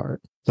the most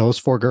part. Those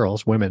four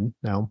girls, women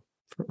now,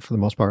 for the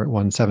most part,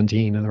 one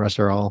 17 and the rest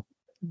are all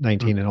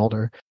 19 and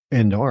older,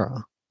 and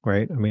Nora,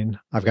 right? I mean,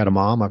 I've got a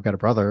mom, I've got a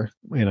brother,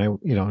 and I,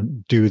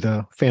 do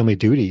the family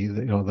duty,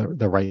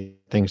 the right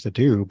things to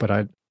do,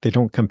 but they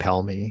don't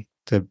compel me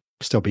to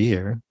still be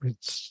here.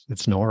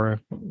 It's Nora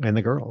and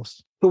the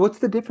girls. So what's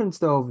the difference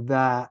though of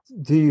that?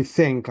 Do you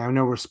think, I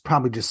know we're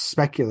probably just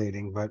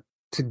speculating, but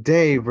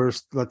today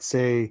versus, let's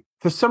say,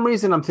 for some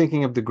reason I'm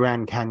thinking of the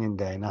Grand Canyon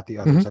Day, not the Mhm.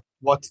 others.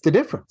 What's the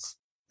difference?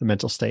 The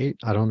mental state,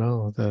 I don't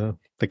know.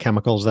 The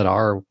chemicals that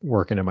are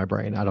working in my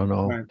brain, I don't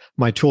know. Right.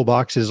 My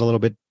toolbox is a little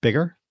bit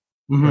bigger,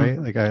 Hmm. right?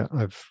 Like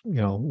I've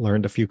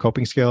learned a few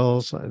coping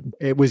skills.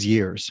 It was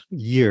years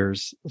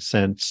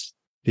since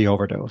the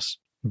overdose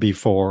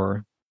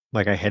before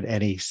like I had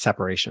any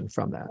separation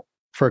from that.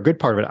 For a good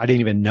part of it, I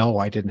didn't even know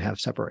I didn't have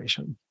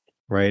separation,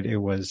 right? It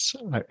was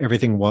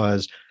everything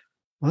was,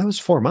 well, that was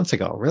 4 months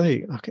ago.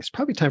 Really? Okay, it's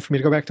probably time for me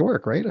to go back to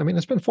work, right? I mean,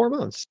 it's been 4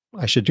 months.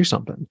 I should do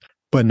something.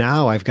 But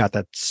now I've got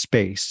that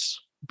space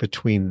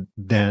between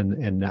then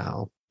and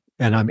now,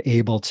 and I'm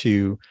able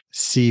to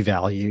see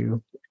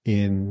value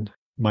in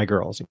my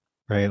girls,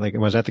 right? Like it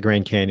was at the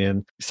Grand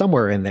Canyon,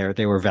 somewhere in there,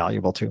 they were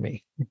valuable to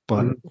me,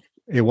 but Hmm.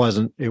 it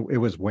wasn't, it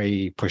was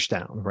way pushed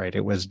down, right?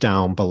 It was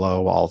down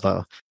below all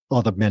the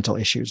mental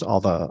issues, all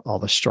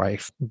the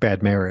strife,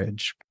 bad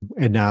marriage.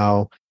 And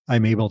now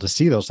I'm able to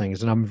see those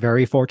things. And I'm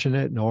very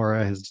fortunate.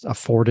 Nora has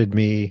afforded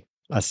me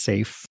a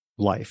safe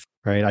life,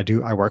 right?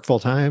 I work full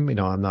time.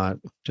 I'm not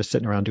just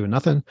sitting around doing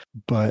nothing,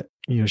 but,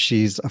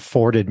 she's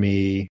afforded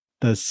me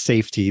the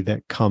safety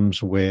that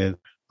comes with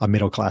a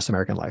middle class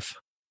American life.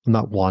 I'm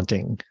not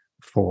wanting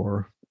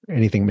for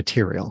anything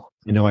material.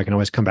 I can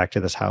always come back to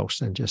this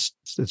house and just,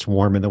 it's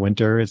warm in the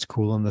winter, it's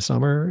cool in the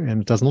summer,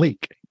 and it doesn't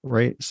leak,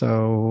 right?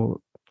 So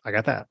I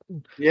got that.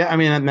 Yeah, I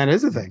mean, that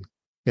is a thing.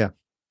 Yeah.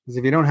 Because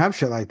if you don't have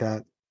shit like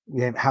that,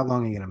 yeah, how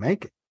long are you gonna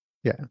make it?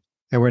 Yeah.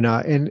 And we're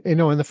not, and in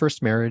the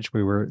first marriage,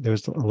 there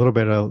was a little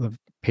bit of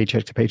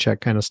paycheck to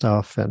paycheck kind of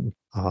stuff. And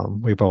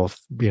we both,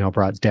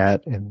 brought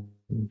debt and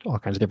all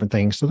kinds of different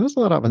things. So there's a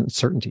lot of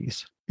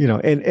uncertainties,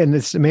 and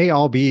this may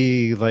all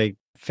be like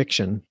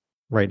fiction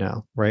right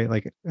now, right?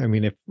 Like, I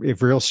mean,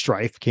 if real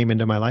strife came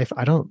into my life,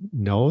 I don't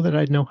know that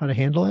I'd know how to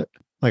handle it.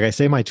 Like I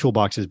say, my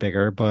toolbox is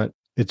bigger, but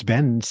it's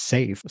been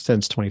safe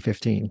since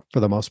 2015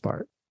 for the most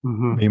part. I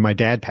Hmm. mean, my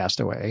dad passed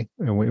away,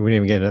 and we didn't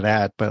even get into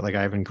that, but like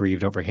I haven't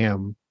grieved over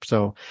him.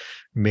 So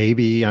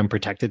maybe I'm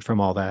protected from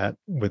all that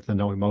with the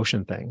no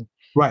emotion thing.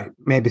 Right.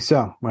 Maybe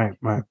so. Right.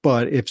 Right.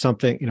 But if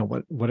something,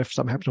 what if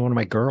something happened to one of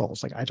my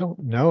girls? Like I don't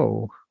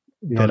know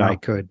You don't that I know.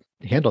 could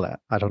handle that.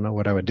 I don't know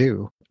what I would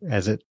do.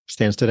 As it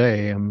stands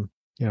today,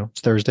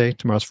 it's Thursday,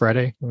 tomorrow's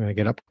Friday. I'm gonna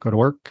get up, go to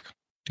work,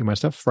 do my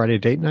stuff. Friday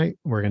date night,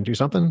 we're gonna do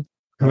something. I'm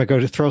gonna go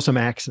to throw some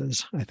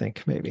axes, I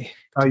think, maybe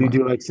Oh, you tomorrow.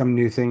 do like some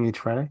new thing each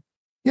Friday?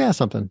 Yeah,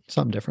 something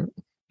different.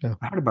 Yeah.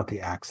 I heard about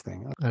the axe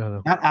thing. I don't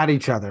know. Not at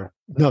each other.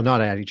 No,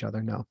 not at each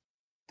other. No.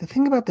 The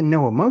thing about the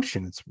no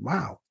emotion, it's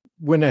wow.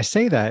 When I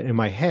say that in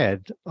my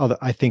head,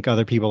 I think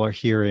other people are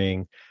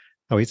hearing,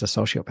 oh, he's a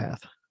sociopath,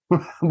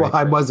 Well, right?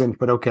 I wasn't,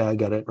 but okay, I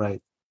get it.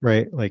 Right.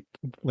 Right. Like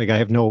I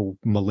have no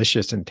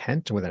malicious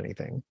intent with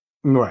anything.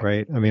 Right.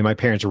 Right. I mean, my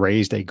parents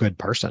raised a good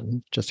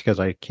person. Just because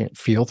I can't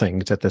feel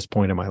things at this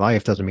point in my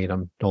life doesn't mean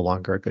I'm no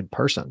longer a good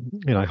person.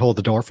 I hold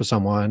the door for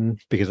someone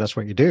because that's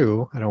what you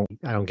do. I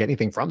don't get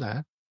anything from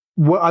that.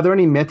 What are there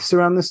any myths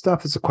around this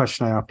stuff? It's a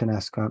question I often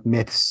ask.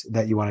 Myths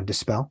that you want to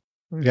dispel.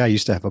 Yeah, I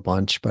used to have a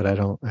bunch, but I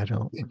don't.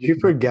 Did you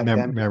forget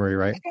them? Memory,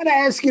 right? I gotta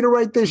ask you to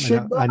write this I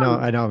shit know, down. I know,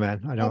 I know,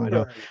 man. I know, I know.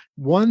 Remember.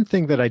 One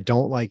thing that I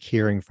don't like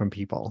hearing from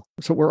people.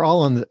 So we're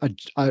all on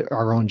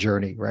our own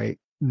journey, right?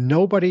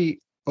 Nobody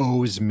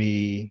owes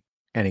me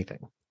anything.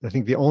 I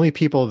think the only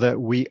people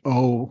that we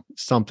owe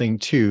something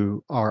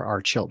to are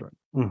our children,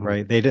 Mhm.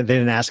 right? They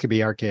didn't ask to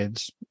be our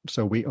kids,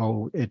 so we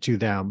owe it to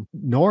them.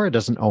 Nora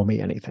doesn't owe me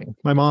anything.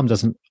 My mom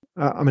doesn't.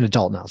 I'm an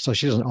adult now, so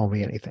she doesn't owe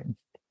me anything,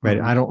 right?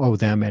 Mhm. I don't owe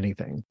them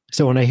anything.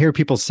 So when I hear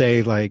people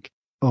say like,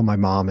 oh, my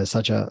mom is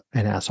such an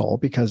asshole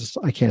because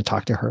I can't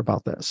talk to her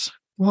about this.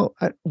 Well,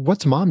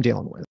 what's mom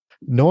dealing with?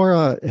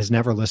 Nora has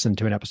never listened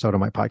to an episode of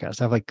my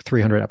podcast. I have like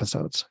 300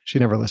 episodes. She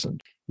never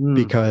listened Mm.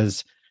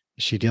 because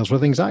she deals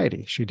with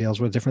anxiety. She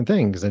deals with different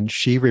things. And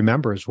she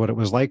remembers what it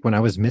was like when I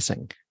was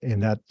missing.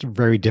 And that's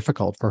very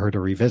difficult for her to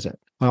revisit.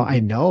 Well,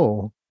 I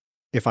know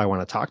if I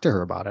want to talk to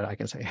her about it, I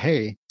can say,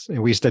 hey,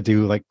 and we used to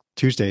do like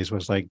Tuesdays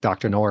was like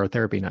Dr. Nora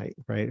therapy night,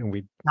 right? And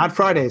Not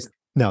Fridays.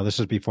 no, this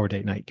was before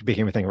date night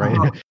became a thing, right?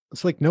 Uh-huh.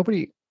 It's like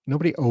nobody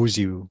owes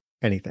you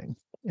anything.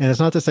 And it's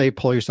not to say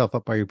pull yourself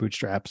up by your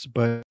bootstraps,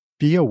 but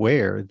be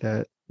aware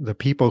that the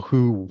people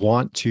who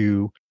want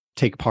to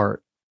take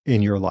part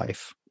in your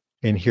life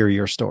and hear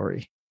your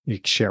story, you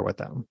share with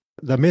them.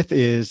 The myth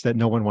is that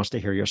no one wants to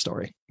hear your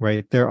story,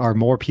 right? There are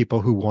more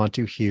people who want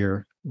to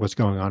hear what's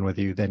going on with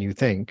you than you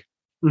think.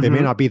 They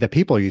may not be the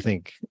people you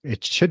think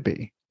it should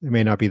be. It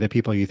may not be the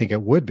people you think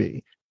it would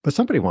be, but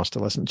somebody wants to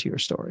listen to your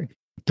story.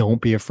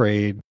 Don't be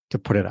afraid to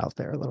put it out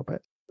there a little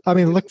bit. I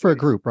mean, look for a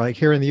group, right?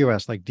 Here in the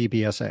US, like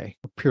DBSA,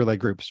 Pure Lay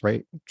groups,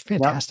 right?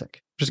 Fantastic.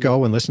 Yep. Just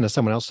go and listen to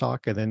someone else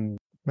talk. And then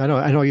I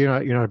know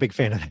you're not a big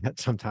fan of that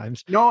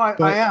sometimes. No,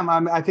 I am.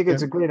 I think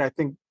it's I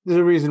think there's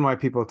a reason why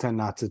people tend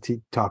not to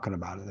keep talking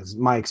about it. Is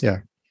my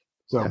experience.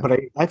 Yeah. So, but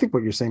I think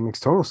what you're saying makes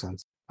total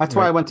sense. That's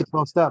why I went to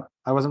 12-step.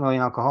 I wasn't really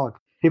an alcoholic.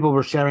 People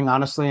were sharing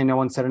honestly, and no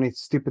one said any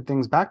stupid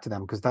things back to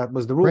them because that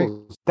was the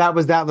rules. Right. That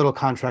was that little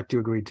contract you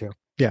agreed to.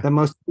 Yeah. The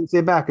most you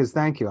say back is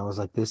thank you. I was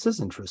like, this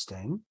is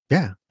interesting.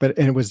 Yeah, but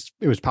it was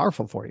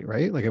powerful for you,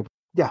 right? Like,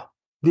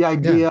 the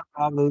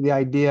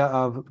idea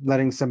of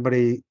letting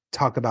somebody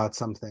talk about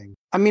something.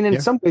 I mean, in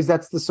some ways,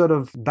 that's the sort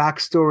of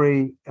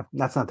backstory.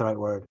 That's not the right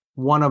word.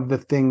 One of the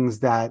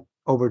things that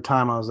over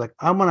time I was like,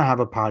 I want to have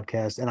a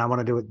podcast and I want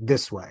to do it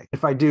this way.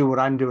 If I do what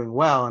I'm doing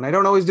well, and I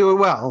don't always do it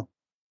well,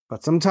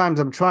 but sometimes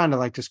I'm trying to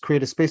like just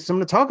create a space for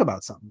someone to talk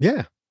about something.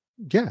 Yeah.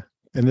 Yeah.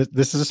 And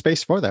this is a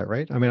space for that,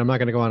 right? I mean, I'm not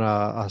going to go on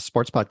a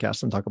sports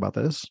podcast and talk about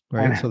this,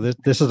 right? So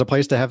this is a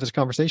place to have this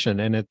conversation.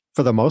 And it,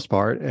 for the most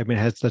part, I mean,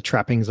 it has the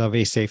trappings of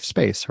a safe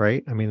space,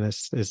 right? I mean,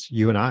 this is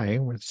you and I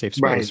with safe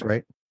space,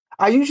 right?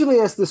 I usually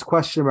ask this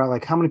question about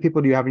like, how many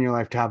people do you have in your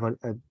life to have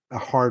a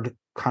hard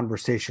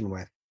conversation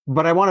with?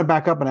 But I want to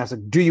back up and ask,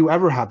 like, do you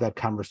ever have that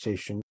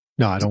conversation?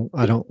 No, I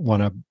don't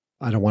want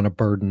to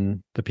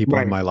burden the people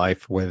in my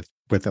life with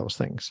those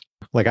things.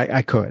 Like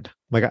I could,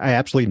 like, I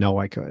absolutely know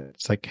I could.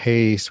 It's like,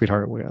 hey,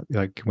 sweetheart,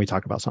 like, can we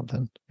talk about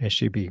something? And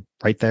she'd be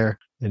right there.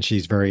 And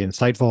she's very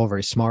insightful,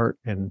 very smart.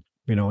 And,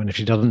 and if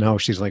she doesn't know,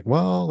 she's like,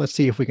 well, let's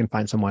see if we can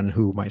find someone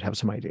who might have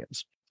some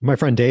ideas. My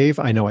friend Dave,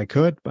 I know I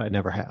could, but I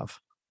never have.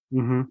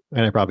 Mm-hmm.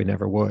 And I probably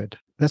never would.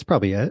 That's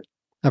probably it.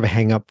 I have a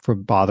hang up for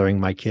bothering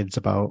my kids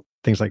about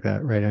things like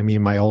that, right? I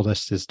mean, my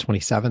oldest is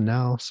 27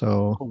 now,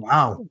 so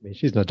wow, I mean,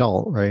 she's an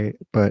adult, right?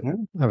 But I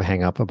have a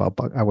hang up about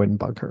I wouldn't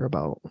bug her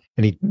about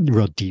any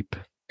real deep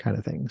kind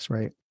of things,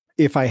 right?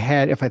 If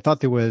I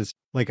thought there was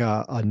like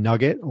a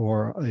nugget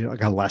or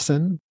like a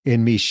lesson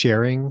in me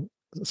sharing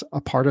a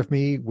part of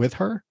me with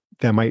her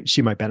that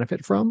she might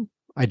benefit from,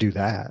 I do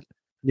that.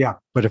 Yeah.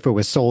 But if it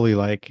was solely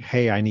like,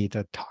 hey, I need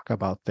to talk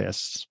about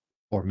this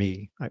for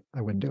me,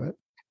 I wouldn't do it.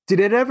 Did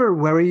it ever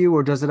worry you,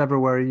 or does it ever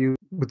worry you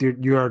with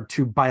your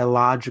two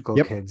biological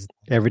kids?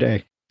 Every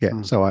day.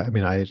 Yeah. So, I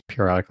mean, I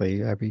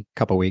periodically, every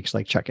couple of weeks,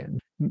 like check in.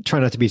 Try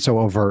not to be so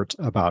overt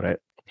about it.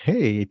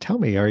 Hey, tell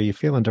me, are you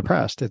feeling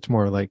depressed? It's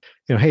more like,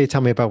 hey, tell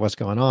me about what's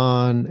going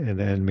on. And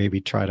then maybe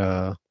try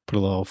to put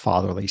a little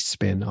fatherly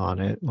spin on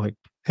it. Like,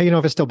 hey,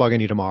 if it's still bugging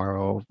you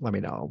tomorrow, let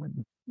me know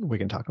and we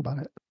can talk about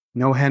it.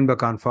 No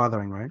handbook on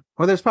fathering, right?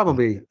 Well, there's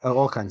probably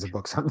all kinds of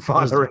books on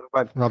fathering,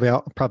 but probably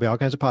all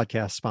kinds of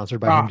podcasts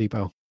sponsored by Home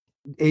Depot.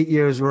 8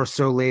 years or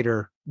so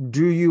later,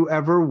 do you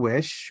ever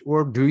wish,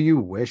 or do you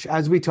wish,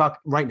 as we talk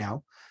right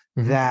now,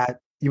 that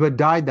you had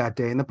died that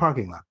day in the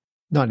parking lot?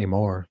 Not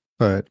anymore,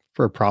 but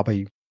for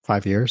probably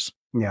 5 years.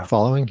 Yeah.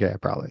 Following? Yeah,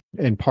 probably.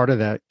 And part of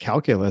that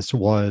calculus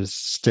was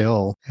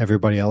still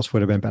everybody else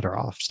would have been better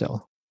off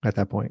still at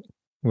that point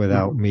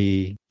without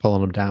me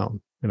pulling them down,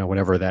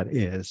 whatever that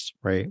is,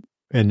 right?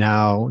 And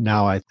now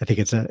I think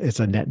it's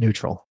a net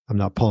neutral. I'm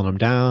not pulling them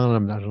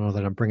down. I don't know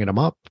that I'm bringing them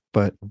up,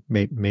 but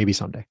maybe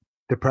someday.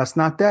 Depressed,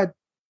 not dead.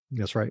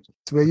 That's right.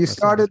 That's where you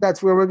started.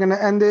 That's where we're going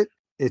to end it.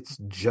 It's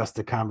just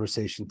a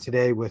conversation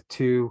today with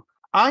two,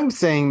 I'm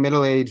saying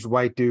middle-aged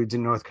white dudes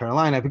in North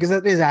Carolina because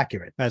that is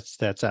accurate.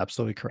 That's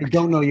absolutely correct. I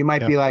don't know. You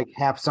might be like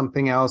half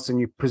something else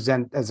and you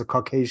present as a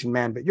Caucasian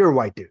man, but you're a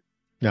white dude.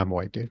 Yeah, I'm a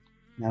white dude.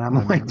 And I'm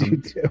a white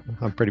dude too.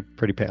 I'm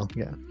pretty pale.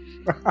 Yeah.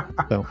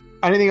 So,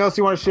 anything else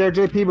you want to share,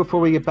 JP, before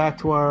we get back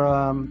to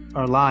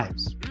our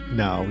lives?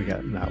 No,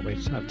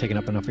 I've taken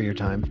up enough of your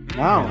time.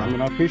 No, I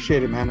mean, I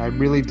appreciate it, man. I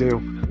really do.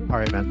 All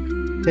right,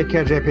 man. Take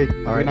care,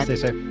 JP. All right, stay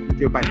safe.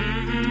 You. Bye.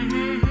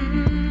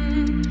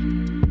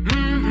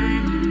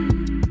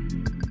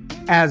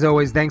 As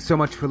always, thanks so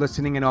much for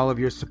listening and all of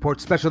your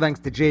support. Special thanks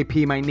to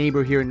JP, my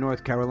neighbor here in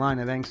North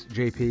Carolina. Thanks,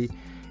 JP.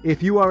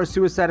 If you are a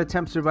suicide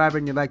attempt survivor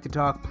and you'd like to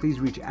talk,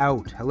 please reach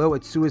out.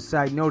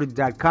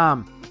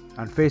 hello@suicidenoted.com,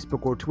 on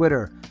Facebook or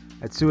Twitter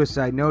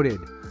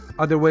 @suicidenoted.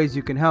 Other ways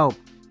you can help.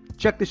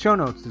 Check the show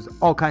notes. There's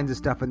all kinds of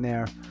stuff in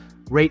there.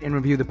 Rate and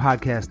review the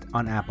podcast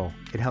on Apple.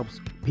 It helps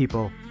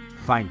people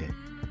find it.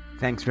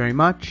 Thanks very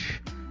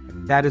much.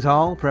 And that is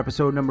all for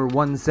episode number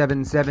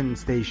 177.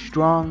 Stay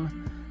strong.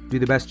 Do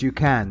the best you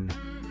can.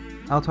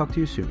 I'll talk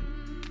to you soon.